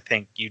minute, because I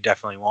think you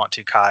definitely want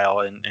to, Kyle,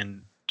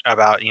 and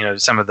about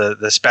some of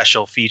the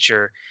special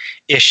feature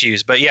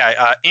issues. But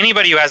yeah,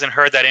 anybody who hasn't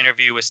heard that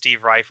interview with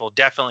Steve Rifle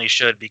definitely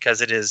should,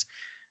 because it is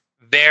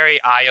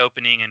very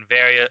eye-opening and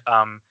very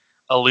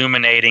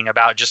illuminating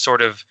about just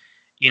sort of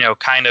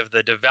kind of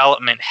the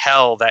development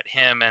hell that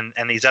him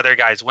and these other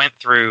guys went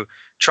through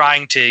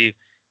trying to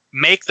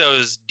make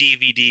those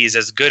DVDs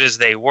as good as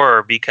they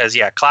were, because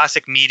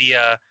Classic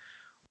Media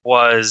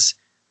was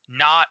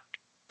not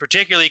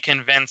particularly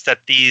convinced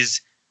that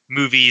these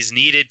movies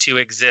needed to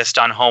exist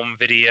on home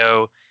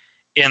video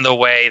in the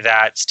way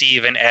that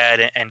Steve and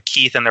Ed and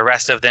Keith and the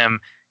rest of them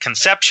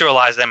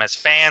conceptualized them as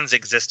fans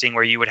existing,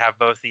 where you would have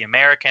both the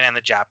American and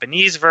the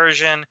Japanese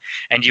version,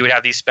 and you would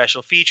have these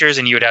special features,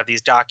 and you would have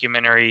these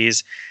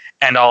documentaries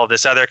and all of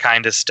this other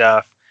kind of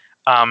stuff.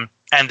 And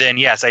then,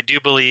 yes, I do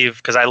believe,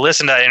 because I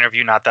listened to that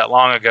interview not that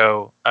long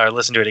ago, I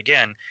listened to it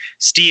again,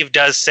 Steve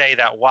does say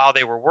that while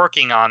they were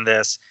working on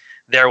this,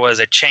 there was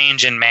a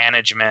change in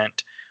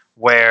management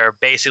where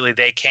basically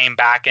they came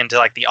back into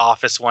like the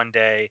office one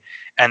day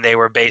and they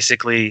were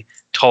basically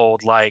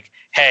told like,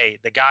 hey,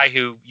 the guy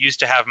who used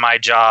to have my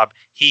job,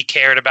 he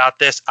cared about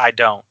this, I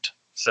don't.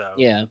 So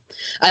yeah,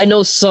 I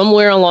know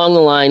somewhere along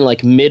the line,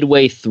 like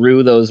midway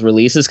through those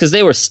releases, because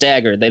they were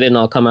staggered, they didn't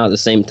all come out at the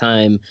same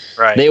time.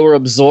 Right. They were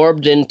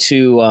absorbed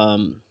into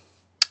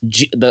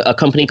a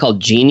company called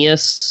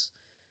Genius,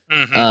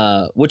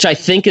 which I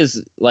think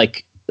is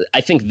like,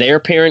 I think their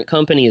parent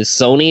company is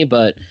Sony,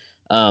 but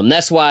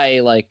that's why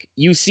like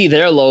you see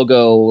their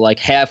logo like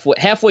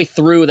halfway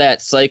through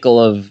that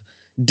cycle of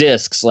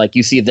discs, like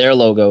you see their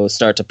logo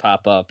start to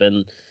pop up,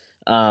 and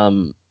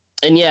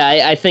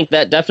yeah, I think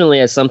that definitely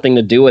has something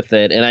to do with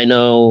it. And I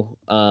know,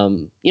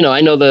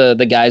 I know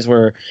the guys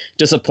were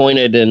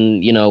disappointed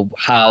in,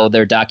 how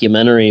their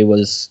documentary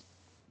was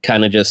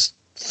kind of just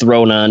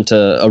thrown onto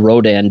a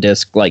Rodan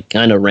disc, like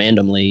kind of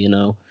randomly,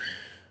 Do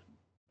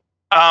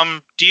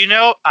you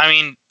know, I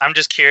mean, I'm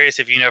just curious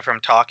if you know from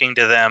talking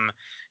to them,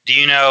 do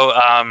you know,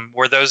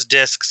 were those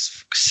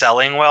discs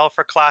selling well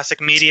for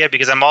Classic Media?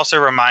 Because I'm also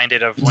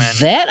reminded of when...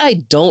 That I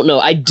don't know.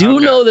 I do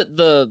know that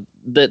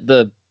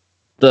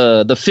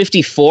the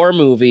 54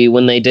 movie,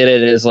 when they did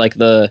it, is like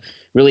the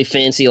really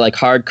fancy like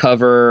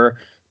hardcover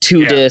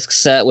 2-disc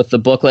set with the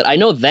booklet. I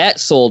know that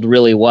sold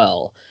really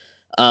well.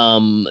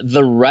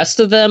 The rest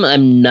of them,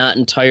 I'm not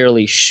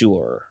entirely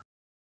sure.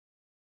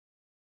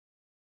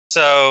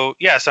 So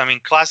I mean,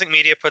 Classic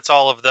Media puts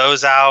all of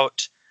those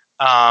out.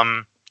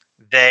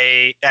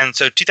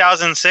 So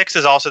 2006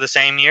 is also the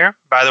same year,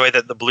 by the way,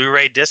 that the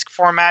Blu-ray disc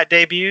format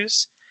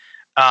debuts.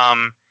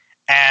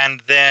 And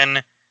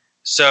then,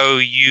 so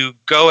you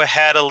go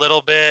ahead a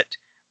little bit,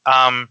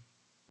 and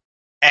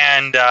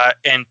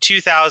in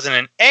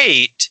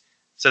 2008,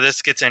 so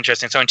this gets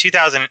interesting. So in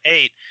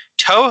 2008,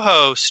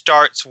 Toho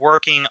starts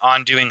working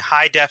on doing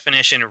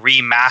high-definition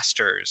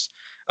remasters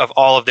of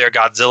all of their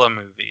Godzilla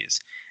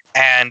movies.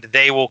 And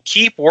they will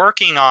keep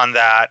working on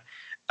that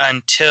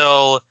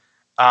until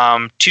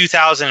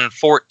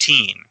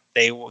 2014.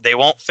 They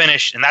won't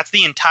finish, and that's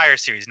the entire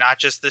series, not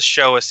just the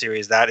Showa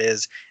series. That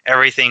is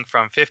everything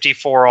from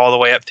 54 all the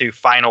way up through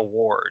Final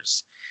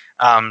Wars.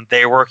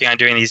 They're working on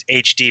doing these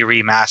HD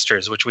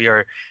remasters, which we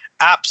are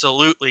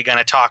absolutely going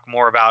to talk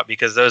more about,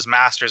 because those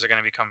masters are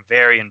going to become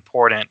very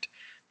important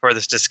for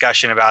this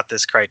discussion about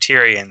this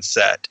Criterion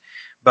set.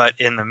 But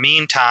in the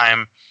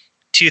meantime,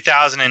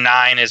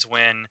 2009 is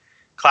when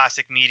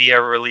Classic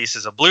Media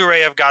releases a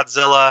Blu-ray of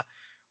Godzilla,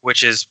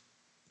 which is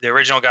the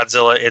original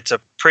Godzilla. It's a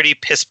pretty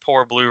piss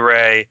poor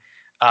Blu-ray.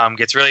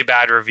 Gets really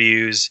bad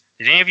reviews.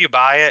 Did any of you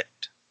buy it?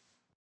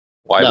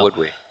 Why would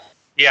we?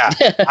 Yeah,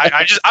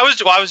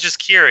 I was just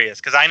curious,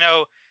 because I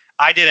know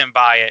I didn't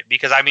buy it,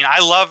 because I mean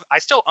I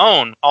still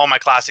own all my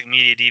Classic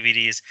Media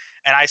DVDs,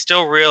 and I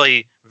still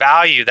really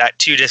value that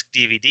 2-disc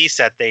DVD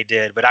set they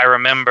did. But I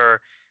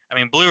remember I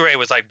mean, Blu-ray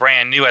was like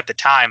brand new at the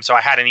time, so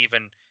I hadn't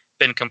even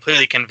been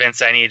completely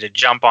convinced I needed to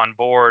jump on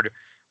board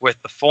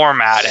with the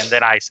format. And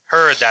then I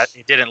heard that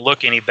it didn't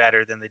look any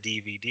better than the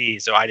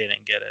DVD, so I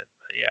didn't get it.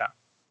 But yeah.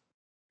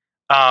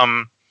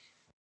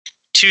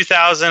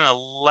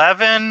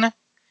 2011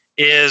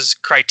 is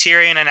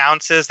Criterion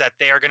announces that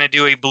they are going to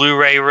do a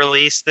Blu-ray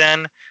release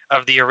then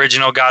of the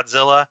original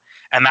Godzilla,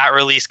 and that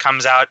release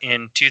comes out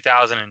in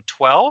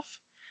 2012.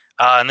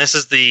 And this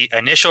is the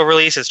initial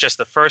release. It's just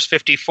the first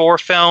 54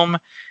 film.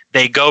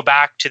 They go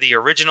back to the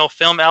original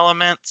film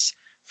elements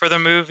for the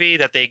movie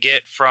that they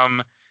get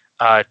from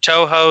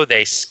Toho.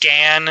 They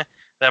scan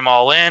them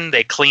all in.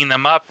 They clean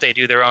them up. They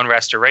do their own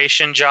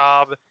restoration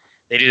job.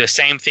 They do the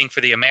same thing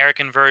for the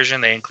American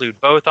version. They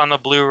include both on the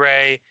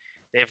Blu-ray.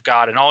 They've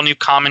got an all-new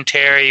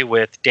commentary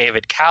with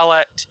David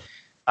Callett.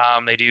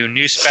 They do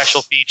new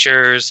special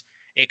features.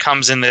 It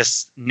comes in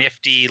this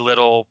nifty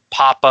little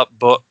pop-up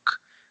book,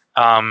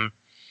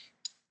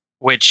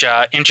 which,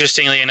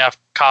 interestingly enough,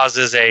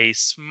 causes a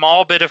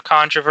small bit of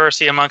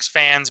controversy amongst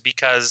fans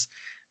because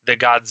the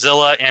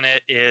Godzilla in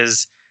it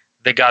is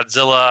the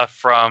Godzilla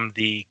from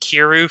the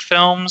Kiru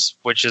films,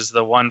 which is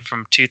the one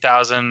from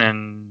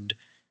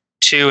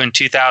 2002 and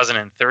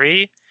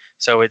 2003.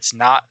 So it's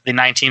not the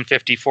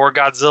 1954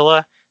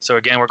 Godzilla. So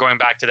again, we're going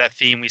back to that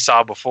theme we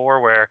saw before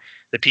where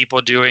the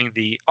people doing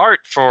the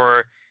art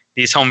for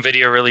these home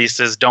video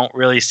releases don't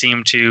really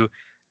seem to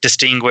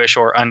distinguish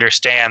or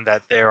understand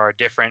that there are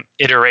different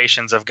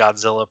iterations of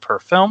Godzilla per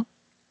film.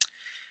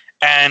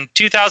 And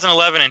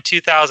 2011 and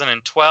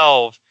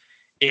 2012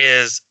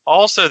 is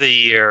also the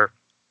year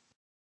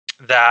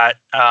that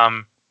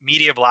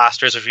Media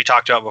Blasters, which we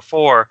talked about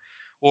before,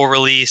 will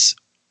release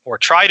or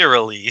try to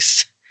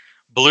release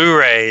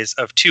Blu-rays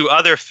of two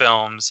other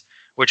films,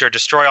 which are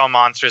Destroy All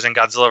Monsters and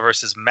Godzilla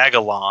vs.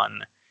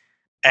 Megalon.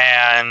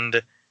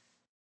 And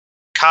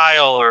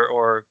Kyle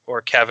or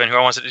Kevin, who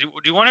wants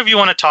to do one of you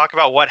want to talk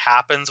about what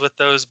happens with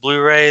those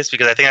Blu-rays?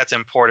 Because I think that's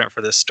important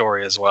for this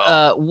story as well.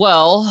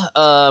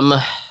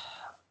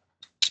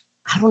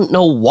 I don't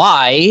know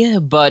why,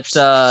 but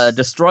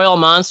Destroy All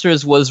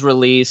Monsters was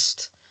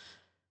released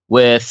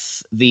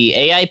with the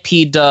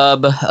AIP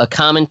dub, a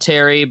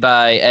commentary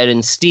by Ed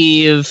and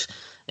Steve,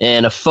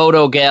 and a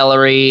photo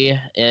gallery,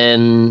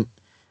 and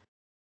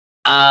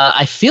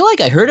I feel like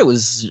I heard it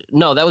was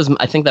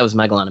I think that was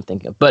Megalon I'm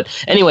thinking of. But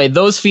anyway,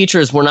 those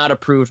features were not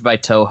approved by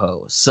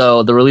Toho,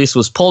 so the release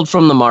was pulled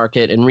from the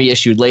market and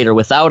reissued later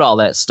without all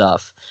that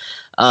stuff.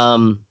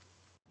 And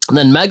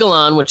then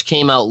Megalon, which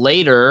came out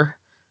later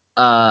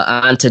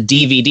onto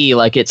DVD,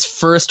 like its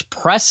first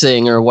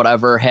pressing or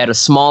whatever, had a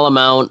small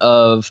amount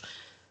of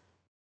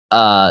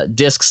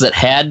discs that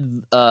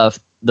had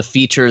the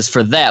features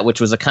for that, which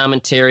was a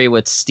commentary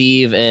with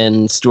Steve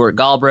and Stuart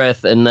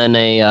Galbraith, and then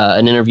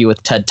an interview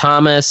with Ted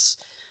Thomas,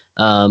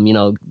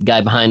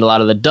 guy behind a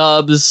lot of the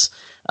dubs,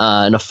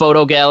 and a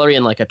photo gallery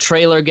and like a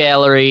trailer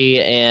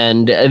gallery.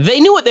 And they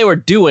knew what they were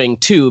doing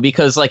too,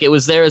 because like it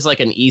was there as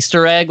like an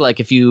Easter egg. Like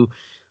if you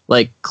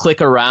like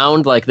click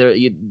around, like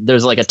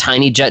there's like a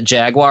tiny Jet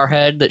Jaguar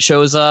head that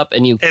shows up,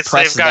 and you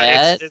press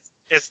that.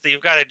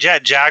 You've got a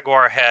Jet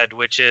Jaguar head,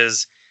 which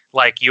is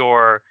like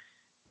your,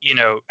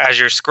 as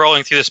you're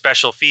scrolling through the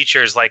special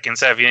features, like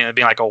instead of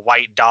being like a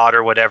white dot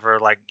or whatever,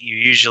 like you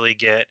usually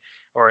get,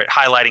 or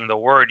highlighting the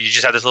word, you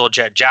just have this little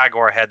Jet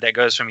Jaguar head that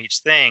goes from each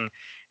thing.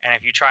 And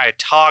if you try to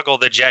toggle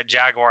the Jet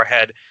Jaguar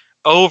head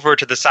over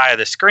to the side of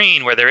the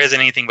screen where there isn't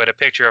anything but a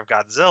picture of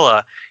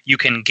Godzilla, you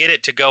can get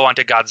it to go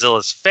onto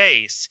Godzilla's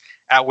face,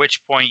 at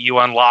which point you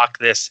unlock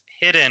this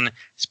hidden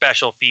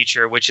special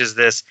feature, which is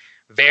this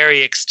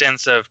very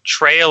extensive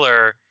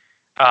trailer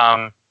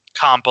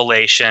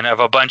compilation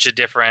of a bunch of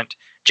different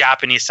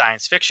Japanese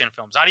science fiction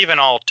films. Not even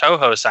all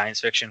Toho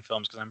science fiction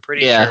films, because I'm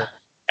pretty sure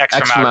X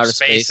from Outer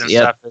Space and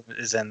stuff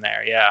is in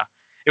there. Yeah.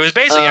 It was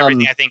basically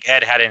everything I think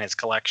Ed had in his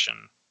collection.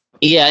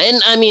 Yeah,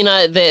 and I mean,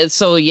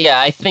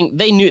 I think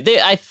they knew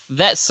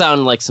that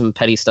sounded like some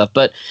petty stuff.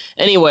 But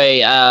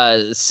anyway,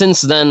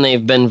 since then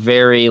they've been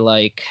very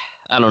like,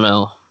 I don't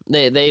know,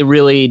 they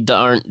really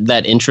aren't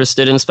that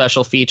interested in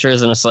special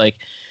features, and it's like,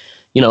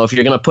 if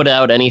you're gonna put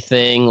out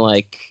anything,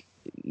 like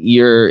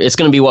it's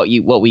going to be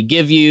what we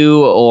give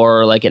you,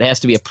 or like it has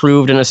to be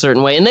approved in a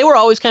certain way. And they were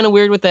always kind of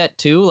weird with that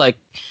too. Like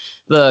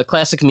the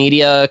classic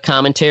media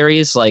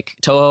commentaries, like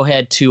Toho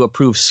had to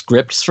approve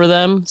scripts for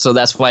them. So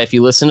that's why if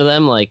you listen to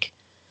them, like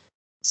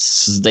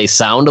they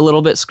sound a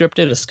little bit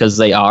scripted, it's because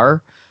they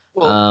are.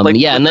 Well,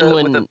 and then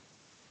when the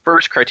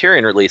first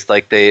Criterion release,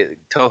 like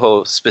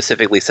Toho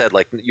specifically said,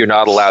 like you're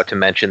not allowed to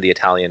mention the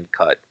Italian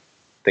cut,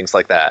 things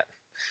like that.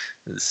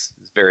 It's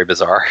very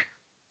bizarre.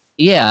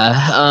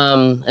 Yeah,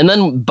 and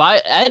then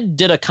Ed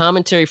did a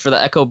commentary for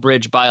the Echo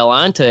Bridge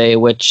Biollante,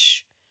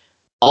 which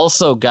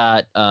also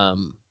got,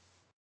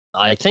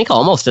 I think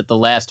almost at the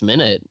last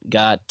minute,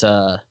 got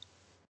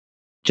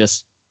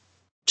just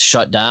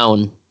shut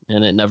down,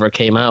 and it never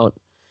came out.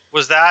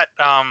 Was that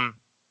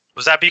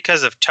Was that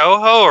because of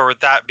Toho, or was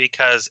that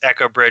because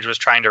Echo Bridge was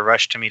trying to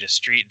rush to meet a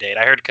street date?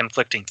 I heard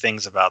conflicting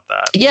things about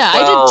that. Yeah,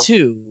 I did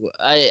too.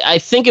 I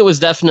think it was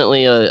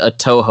definitely a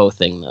Toho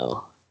thing,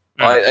 though.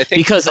 Well, I think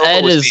because Toho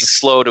Ed was is being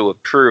slow to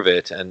approve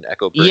it, and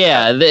Echo Bridge.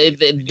 Yeah,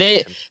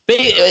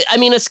 I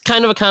mean, it's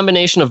kind of a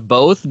combination of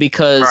both,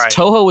 because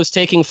Toho was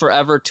taking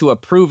forever to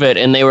approve it,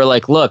 and they were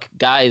like, "Look,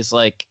 guys,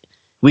 like,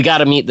 we got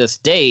to meet this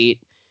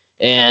date,"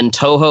 and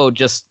Toho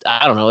just,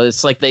 I don't know,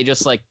 it's like they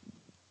just like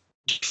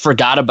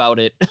forgot about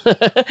it,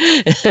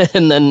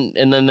 and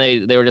then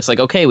they were just like,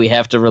 "Okay, we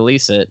have to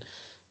release it,"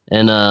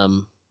 and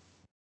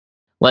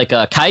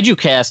Kaiju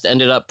Cast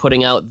ended up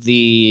putting out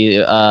the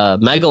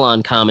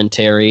Megalon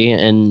commentary,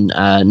 and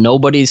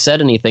nobody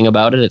said anything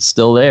about it. It's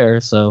still there,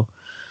 so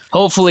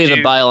hopefully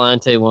the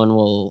Biollante one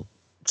will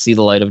see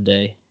the light of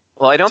day.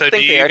 Well, I don't think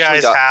they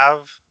actually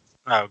have.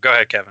 Oh, go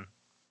ahead, Kevin.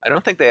 I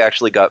don't think they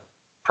actually got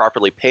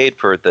properly paid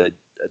for the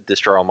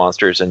Destroy All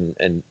Monsters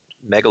and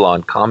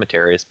Megalon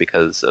commentaries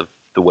because of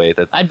the way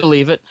that I'd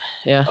believe it.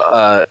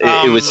 Yeah,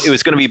 it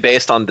was going to be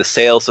based on the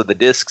sales of the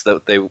discs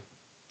that they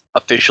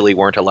officially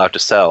weren't allowed to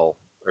sell,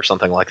 or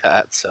something like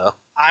that. So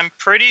I'm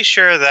pretty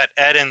sure that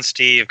Ed and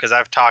Steve, because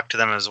I've talked to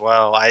them as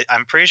well,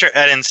 I'm pretty sure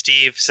Ed and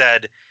Steve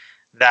said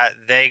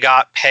that they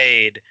got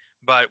paid,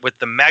 but with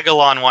the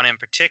Megalon one in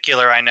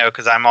particular, I know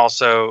because I'm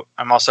also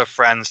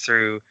friends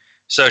through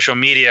social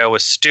media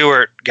with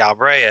Stuart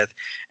Galbraith,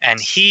 and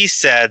he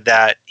said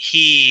that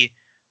he,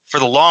 for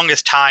the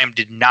longest time,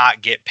 did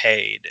not get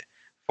paid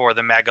for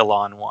the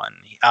Megalon one.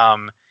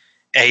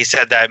 He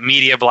said that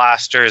Media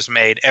Blasters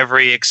made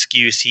every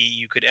excuse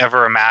you could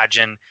ever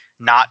imagine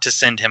not to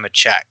send him a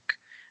check,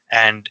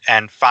 and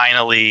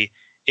finally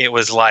it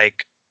was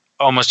like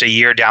almost a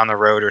year down the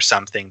road or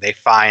something, they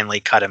finally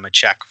cut him a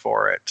check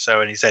for it.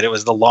 So, and he said it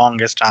was the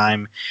longest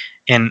time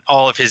in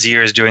all of his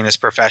years doing this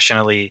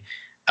professionally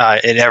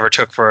it ever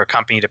took for a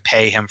company to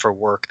pay him for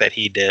work that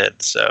he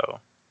did. So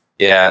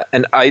yeah,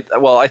 and I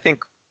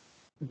think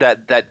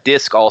that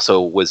disc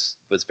also was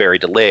very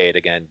delayed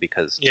again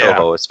because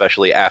Toho,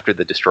 especially after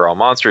the Destroy All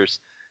Monsters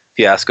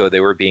fiasco,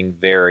 they were being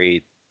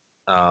very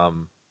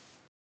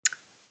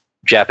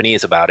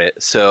Japanese about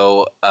it.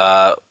 So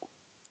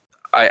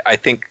I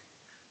think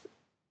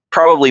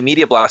probably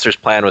Media Blaster's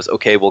plan was,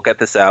 okay, we'll get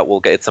this out, we'll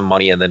get some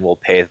money, and then we'll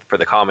pay for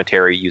the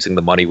commentary using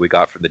the money we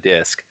got from the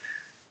disc.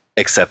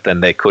 Except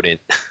then they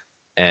couldn't,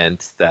 and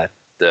that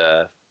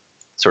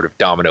sort of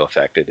domino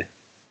affected.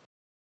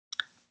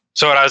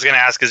 So what I was going to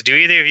ask is, do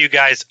either of you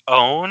guys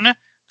own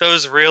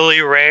those really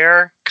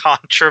rare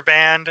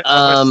contraband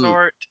of the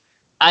sort?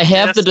 I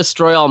have the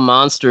Destroy All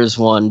Monsters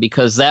one,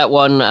 because that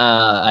one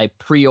I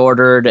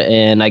pre-ordered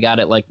and I got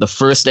it like the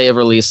first day of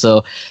release.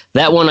 So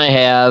that one I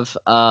have.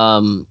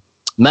 Megalon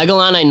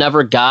I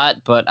never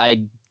got, but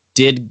I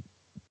did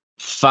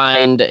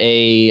find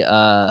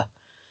a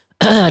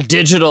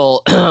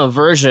digital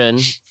version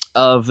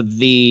of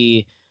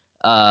the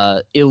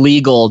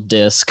illegal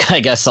disc, I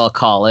guess I'll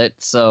call it.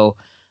 So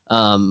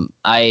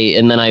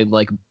I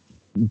like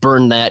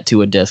burned that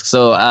to a disc.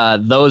 So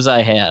those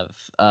I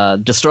have.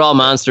 Destroy All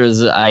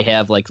Monsters I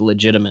have like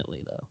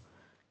legitimately though.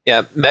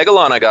 Yeah,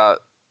 Megalon I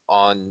got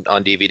on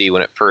DVD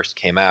when it first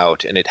came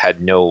out, and it had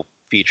no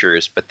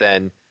features. But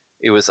then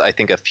it was, I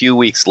think, a few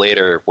weeks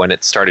later when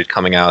it started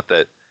coming out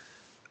that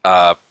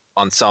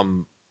on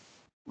some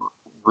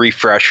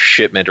refresh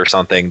shipment or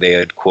something, they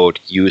had, quote,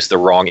 used the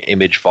wrong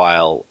image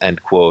file,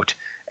 end quote,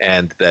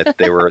 and that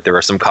there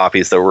were some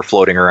copies that were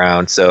floating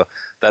around. So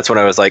that's when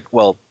I was like,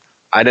 well,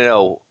 I don't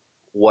know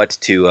what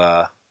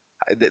to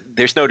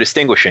there's no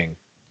distinguishing,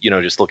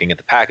 just looking at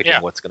the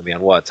packaging, what's going to be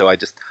on what. So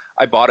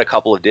I bought a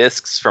couple of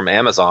discs from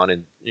Amazon,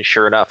 and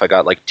sure enough, I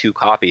got like 2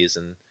 copies,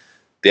 and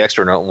the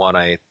extra one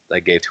I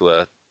gave to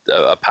a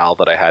pal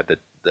that I had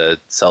that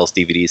sells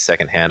DVDs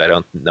secondhand. I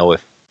don't know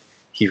if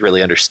he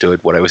really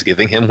understood what I was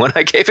giving him when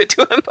I gave it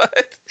to him,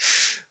 but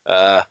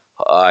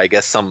I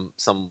guess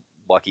some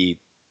lucky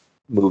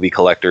movie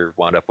collector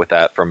wound up with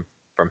that from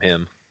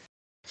him.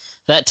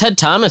 That Ted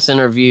Thomas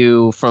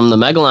interview from the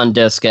Megalon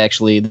disc,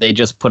 actually, they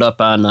just put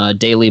up on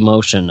Daily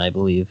Motion, I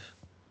believe.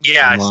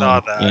 Yeah, I saw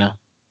that. Yeah.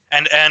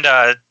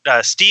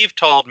 And Steve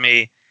told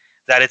me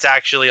that it's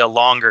actually a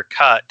longer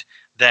cut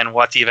than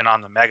what's even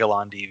on the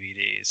Megalon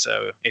DVD,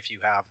 so if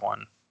you have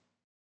one.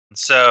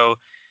 So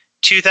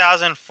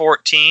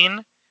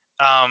 2014,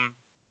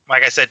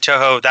 like I said,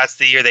 Toho, that's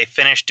the year they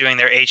finished doing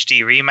their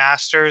HD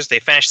remasters. They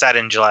finished that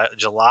in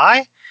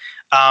July.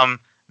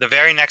 The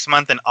very next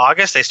month in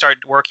August, they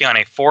started working on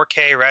a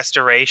 4K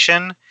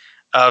restoration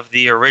of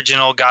the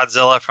original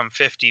Godzilla from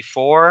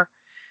 ¡54.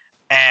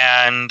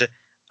 And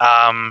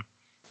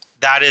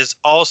that is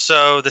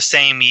also the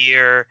same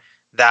year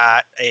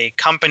that a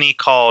company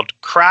called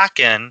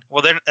Kraken,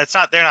 well, they're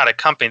not a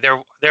company.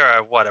 They're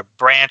a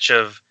branch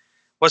of,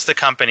 what's the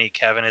company,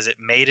 Kevin? Is it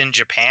Made in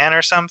Japan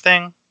or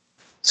something?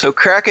 So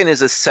Kraken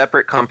is a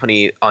separate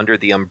company under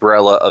the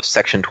umbrella of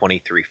Section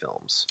 23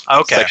 Films.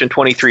 Okay. Section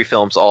 23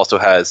 Films also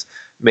has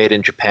Made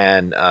in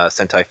Japan,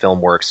 Sentai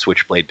Filmworks,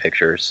 Switchblade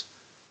Pictures.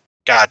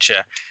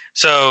 Gotcha.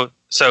 So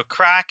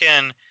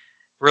Kraken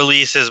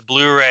releases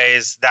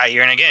Blu-rays that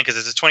year. And again, because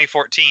this is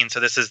 2014, so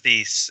this is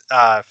the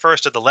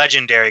first of the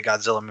legendary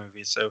Godzilla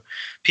movies. So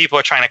people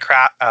are trying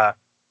to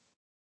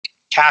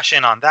cash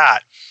in on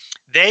that.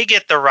 They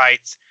get the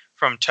rights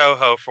from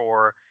Toho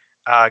for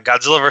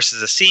Godzilla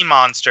versus the Sea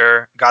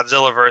Monster,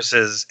 Godzilla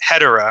versus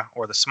Hedorah,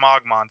 or the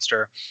Smog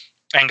Monster,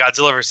 and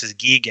Godzilla versus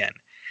Gigan,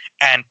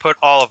 and put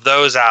all of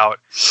those out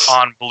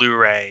on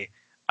Blu-ray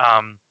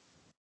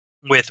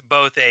with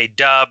both a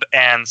dub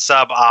and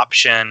sub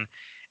option,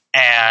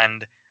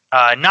 and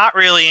not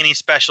really any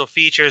special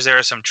features. There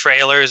are some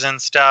trailers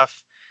and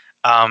stuff.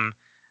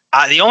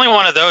 The only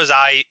one of those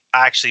I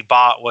actually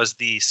bought was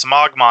the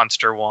Smog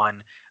Monster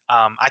one.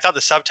 I thought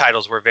the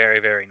subtitles were very,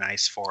 very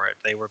nice for it.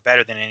 They were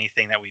better than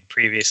anything that we'd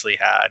previously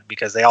had,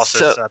 because they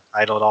also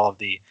subtitled all of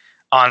the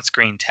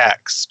on-screen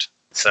text.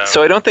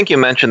 So I don't think you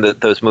mentioned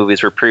that those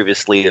movies were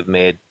previously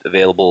made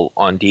available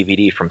on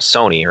DVD from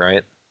Sony,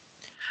 right?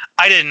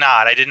 I did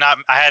not. I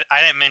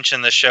didn't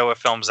mention the show of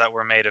films that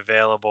were made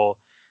available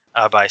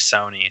by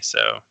Sony.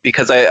 So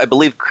because I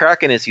believe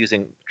Kraken is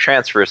using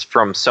transfers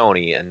from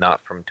Sony and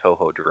not from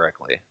Toho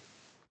directly.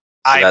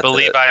 So I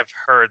believe I've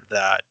heard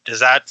that.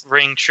 Does that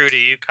ring true to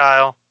you,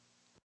 Kyle?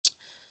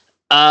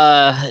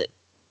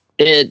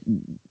 It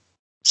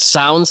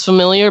sounds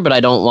familiar, but I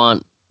don't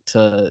want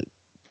to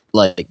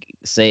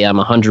say I'm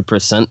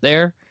 100%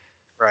 there.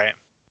 Right.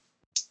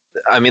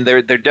 I mean,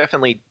 they're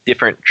definitely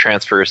different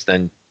transfers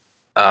than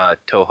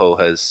Toho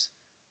has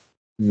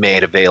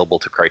made available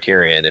to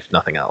Criterion, if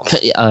nothing else.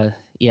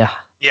 Yeah.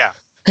 Yeah.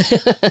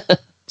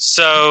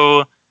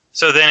 So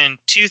then in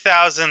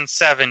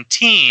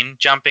 2017,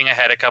 jumping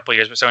ahead a couple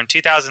years, so in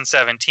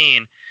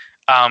 2017,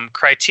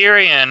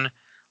 Criterion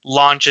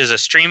launches a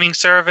streaming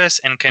service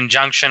in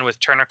conjunction with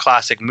Turner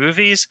Classic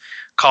Movies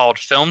called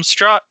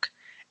Filmstruck.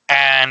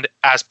 And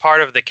as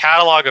part of the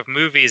catalog of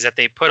movies that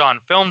they put on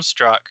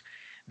Filmstruck,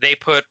 they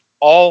put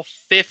all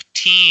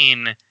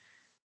 15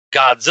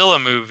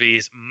 Godzilla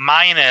movies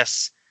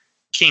minus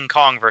King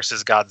Kong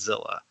versus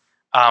Godzilla.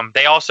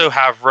 They also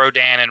have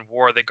Rodan and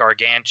War of the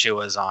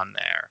Gargantuas on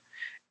there.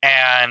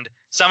 And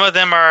some of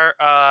them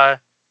are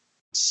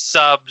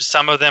subbed,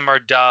 some of them are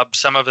dubbed,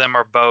 some of them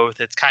are both.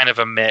 It's kind of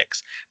a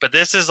mix. But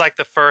this is like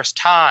the first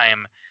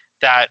time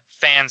that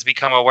fans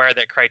become aware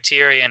that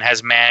Criterion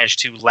has managed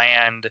to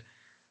land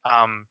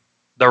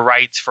the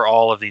rights for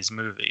all of these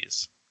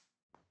movies.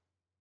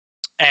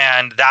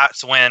 And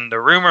that's when the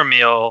rumor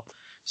mill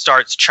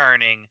starts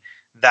churning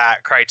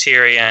that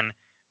Criterion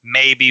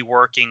may be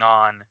working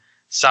on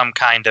some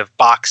kind of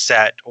box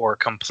set or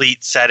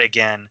complete set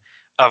again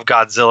of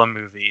Godzilla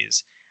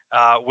movies,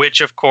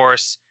 which of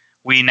course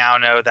we now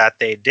know that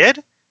they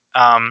did.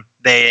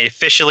 They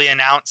officially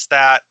announced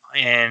that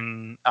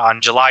on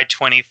July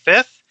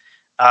 25th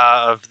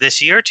of this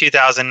year,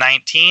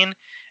 2019,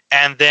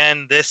 and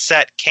then this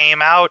set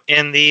came out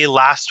in the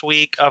last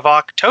week of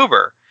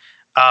October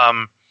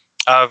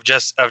of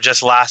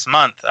just last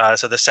month.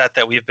 So the set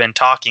that we've been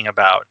talking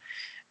about,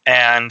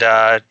 and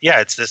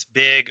it's this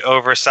big,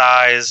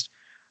 oversized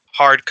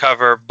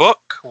hardcover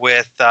book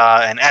with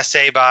an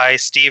essay by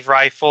Steve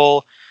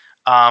Reifel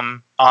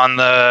on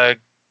the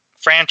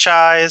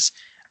franchise,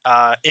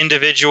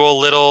 individual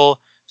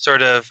little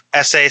sort of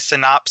essay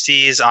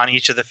synopses on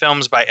each of the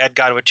films by Ed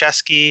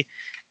Godwicheski,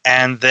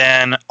 and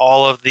then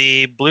all of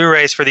the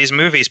Blu-rays for these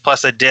movies,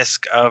 plus a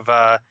disc of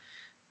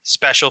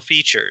special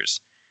features.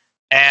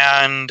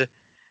 And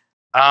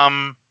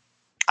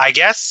I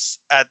guess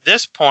at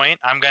this point,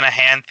 I'm going to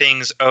hand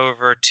things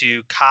over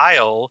to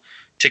Kyle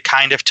to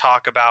kind of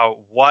talk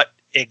about what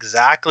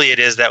exactly it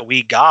is that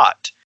we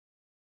got.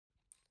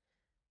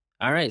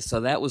 All right,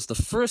 so that was the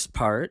first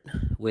part,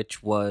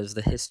 which was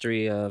the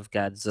history of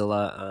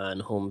Godzilla on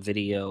home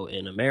video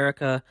in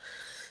America.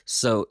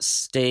 So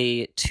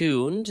stay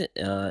tuned.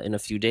 In a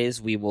few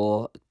days, we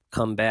will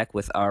come back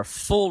with our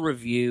full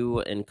review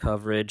and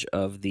coverage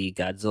of the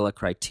Godzilla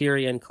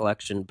Criterion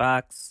Collection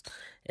box,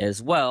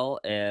 as well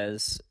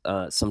as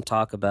some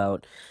talk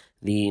about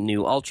the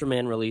new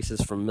Ultraman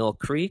releases from Mill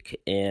Creek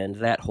and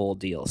that whole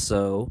deal.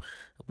 So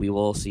we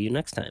will see you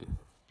next time.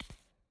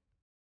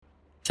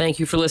 Thank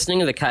you for listening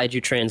to the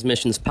Kaiju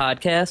Transmissions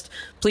podcast.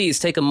 Please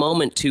take a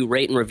moment to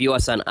rate and review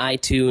us on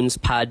iTunes,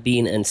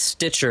 Podbean, and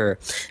Stitcher.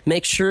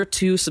 Make sure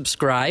to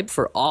subscribe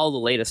for all the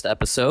latest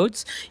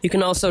episodes. You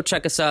can also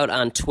check us out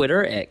on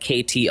Twitter at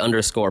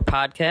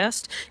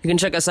KT_podcast. You can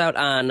check us out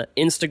on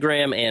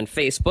Instagram and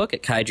Facebook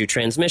at Kaiju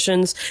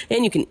Transmissions.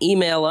 And you can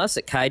email us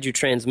at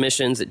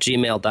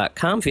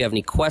kaijutransmissions@gmail.com if you have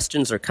any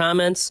questions or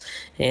comments.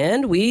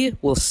 And we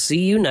will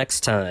see you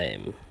next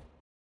time.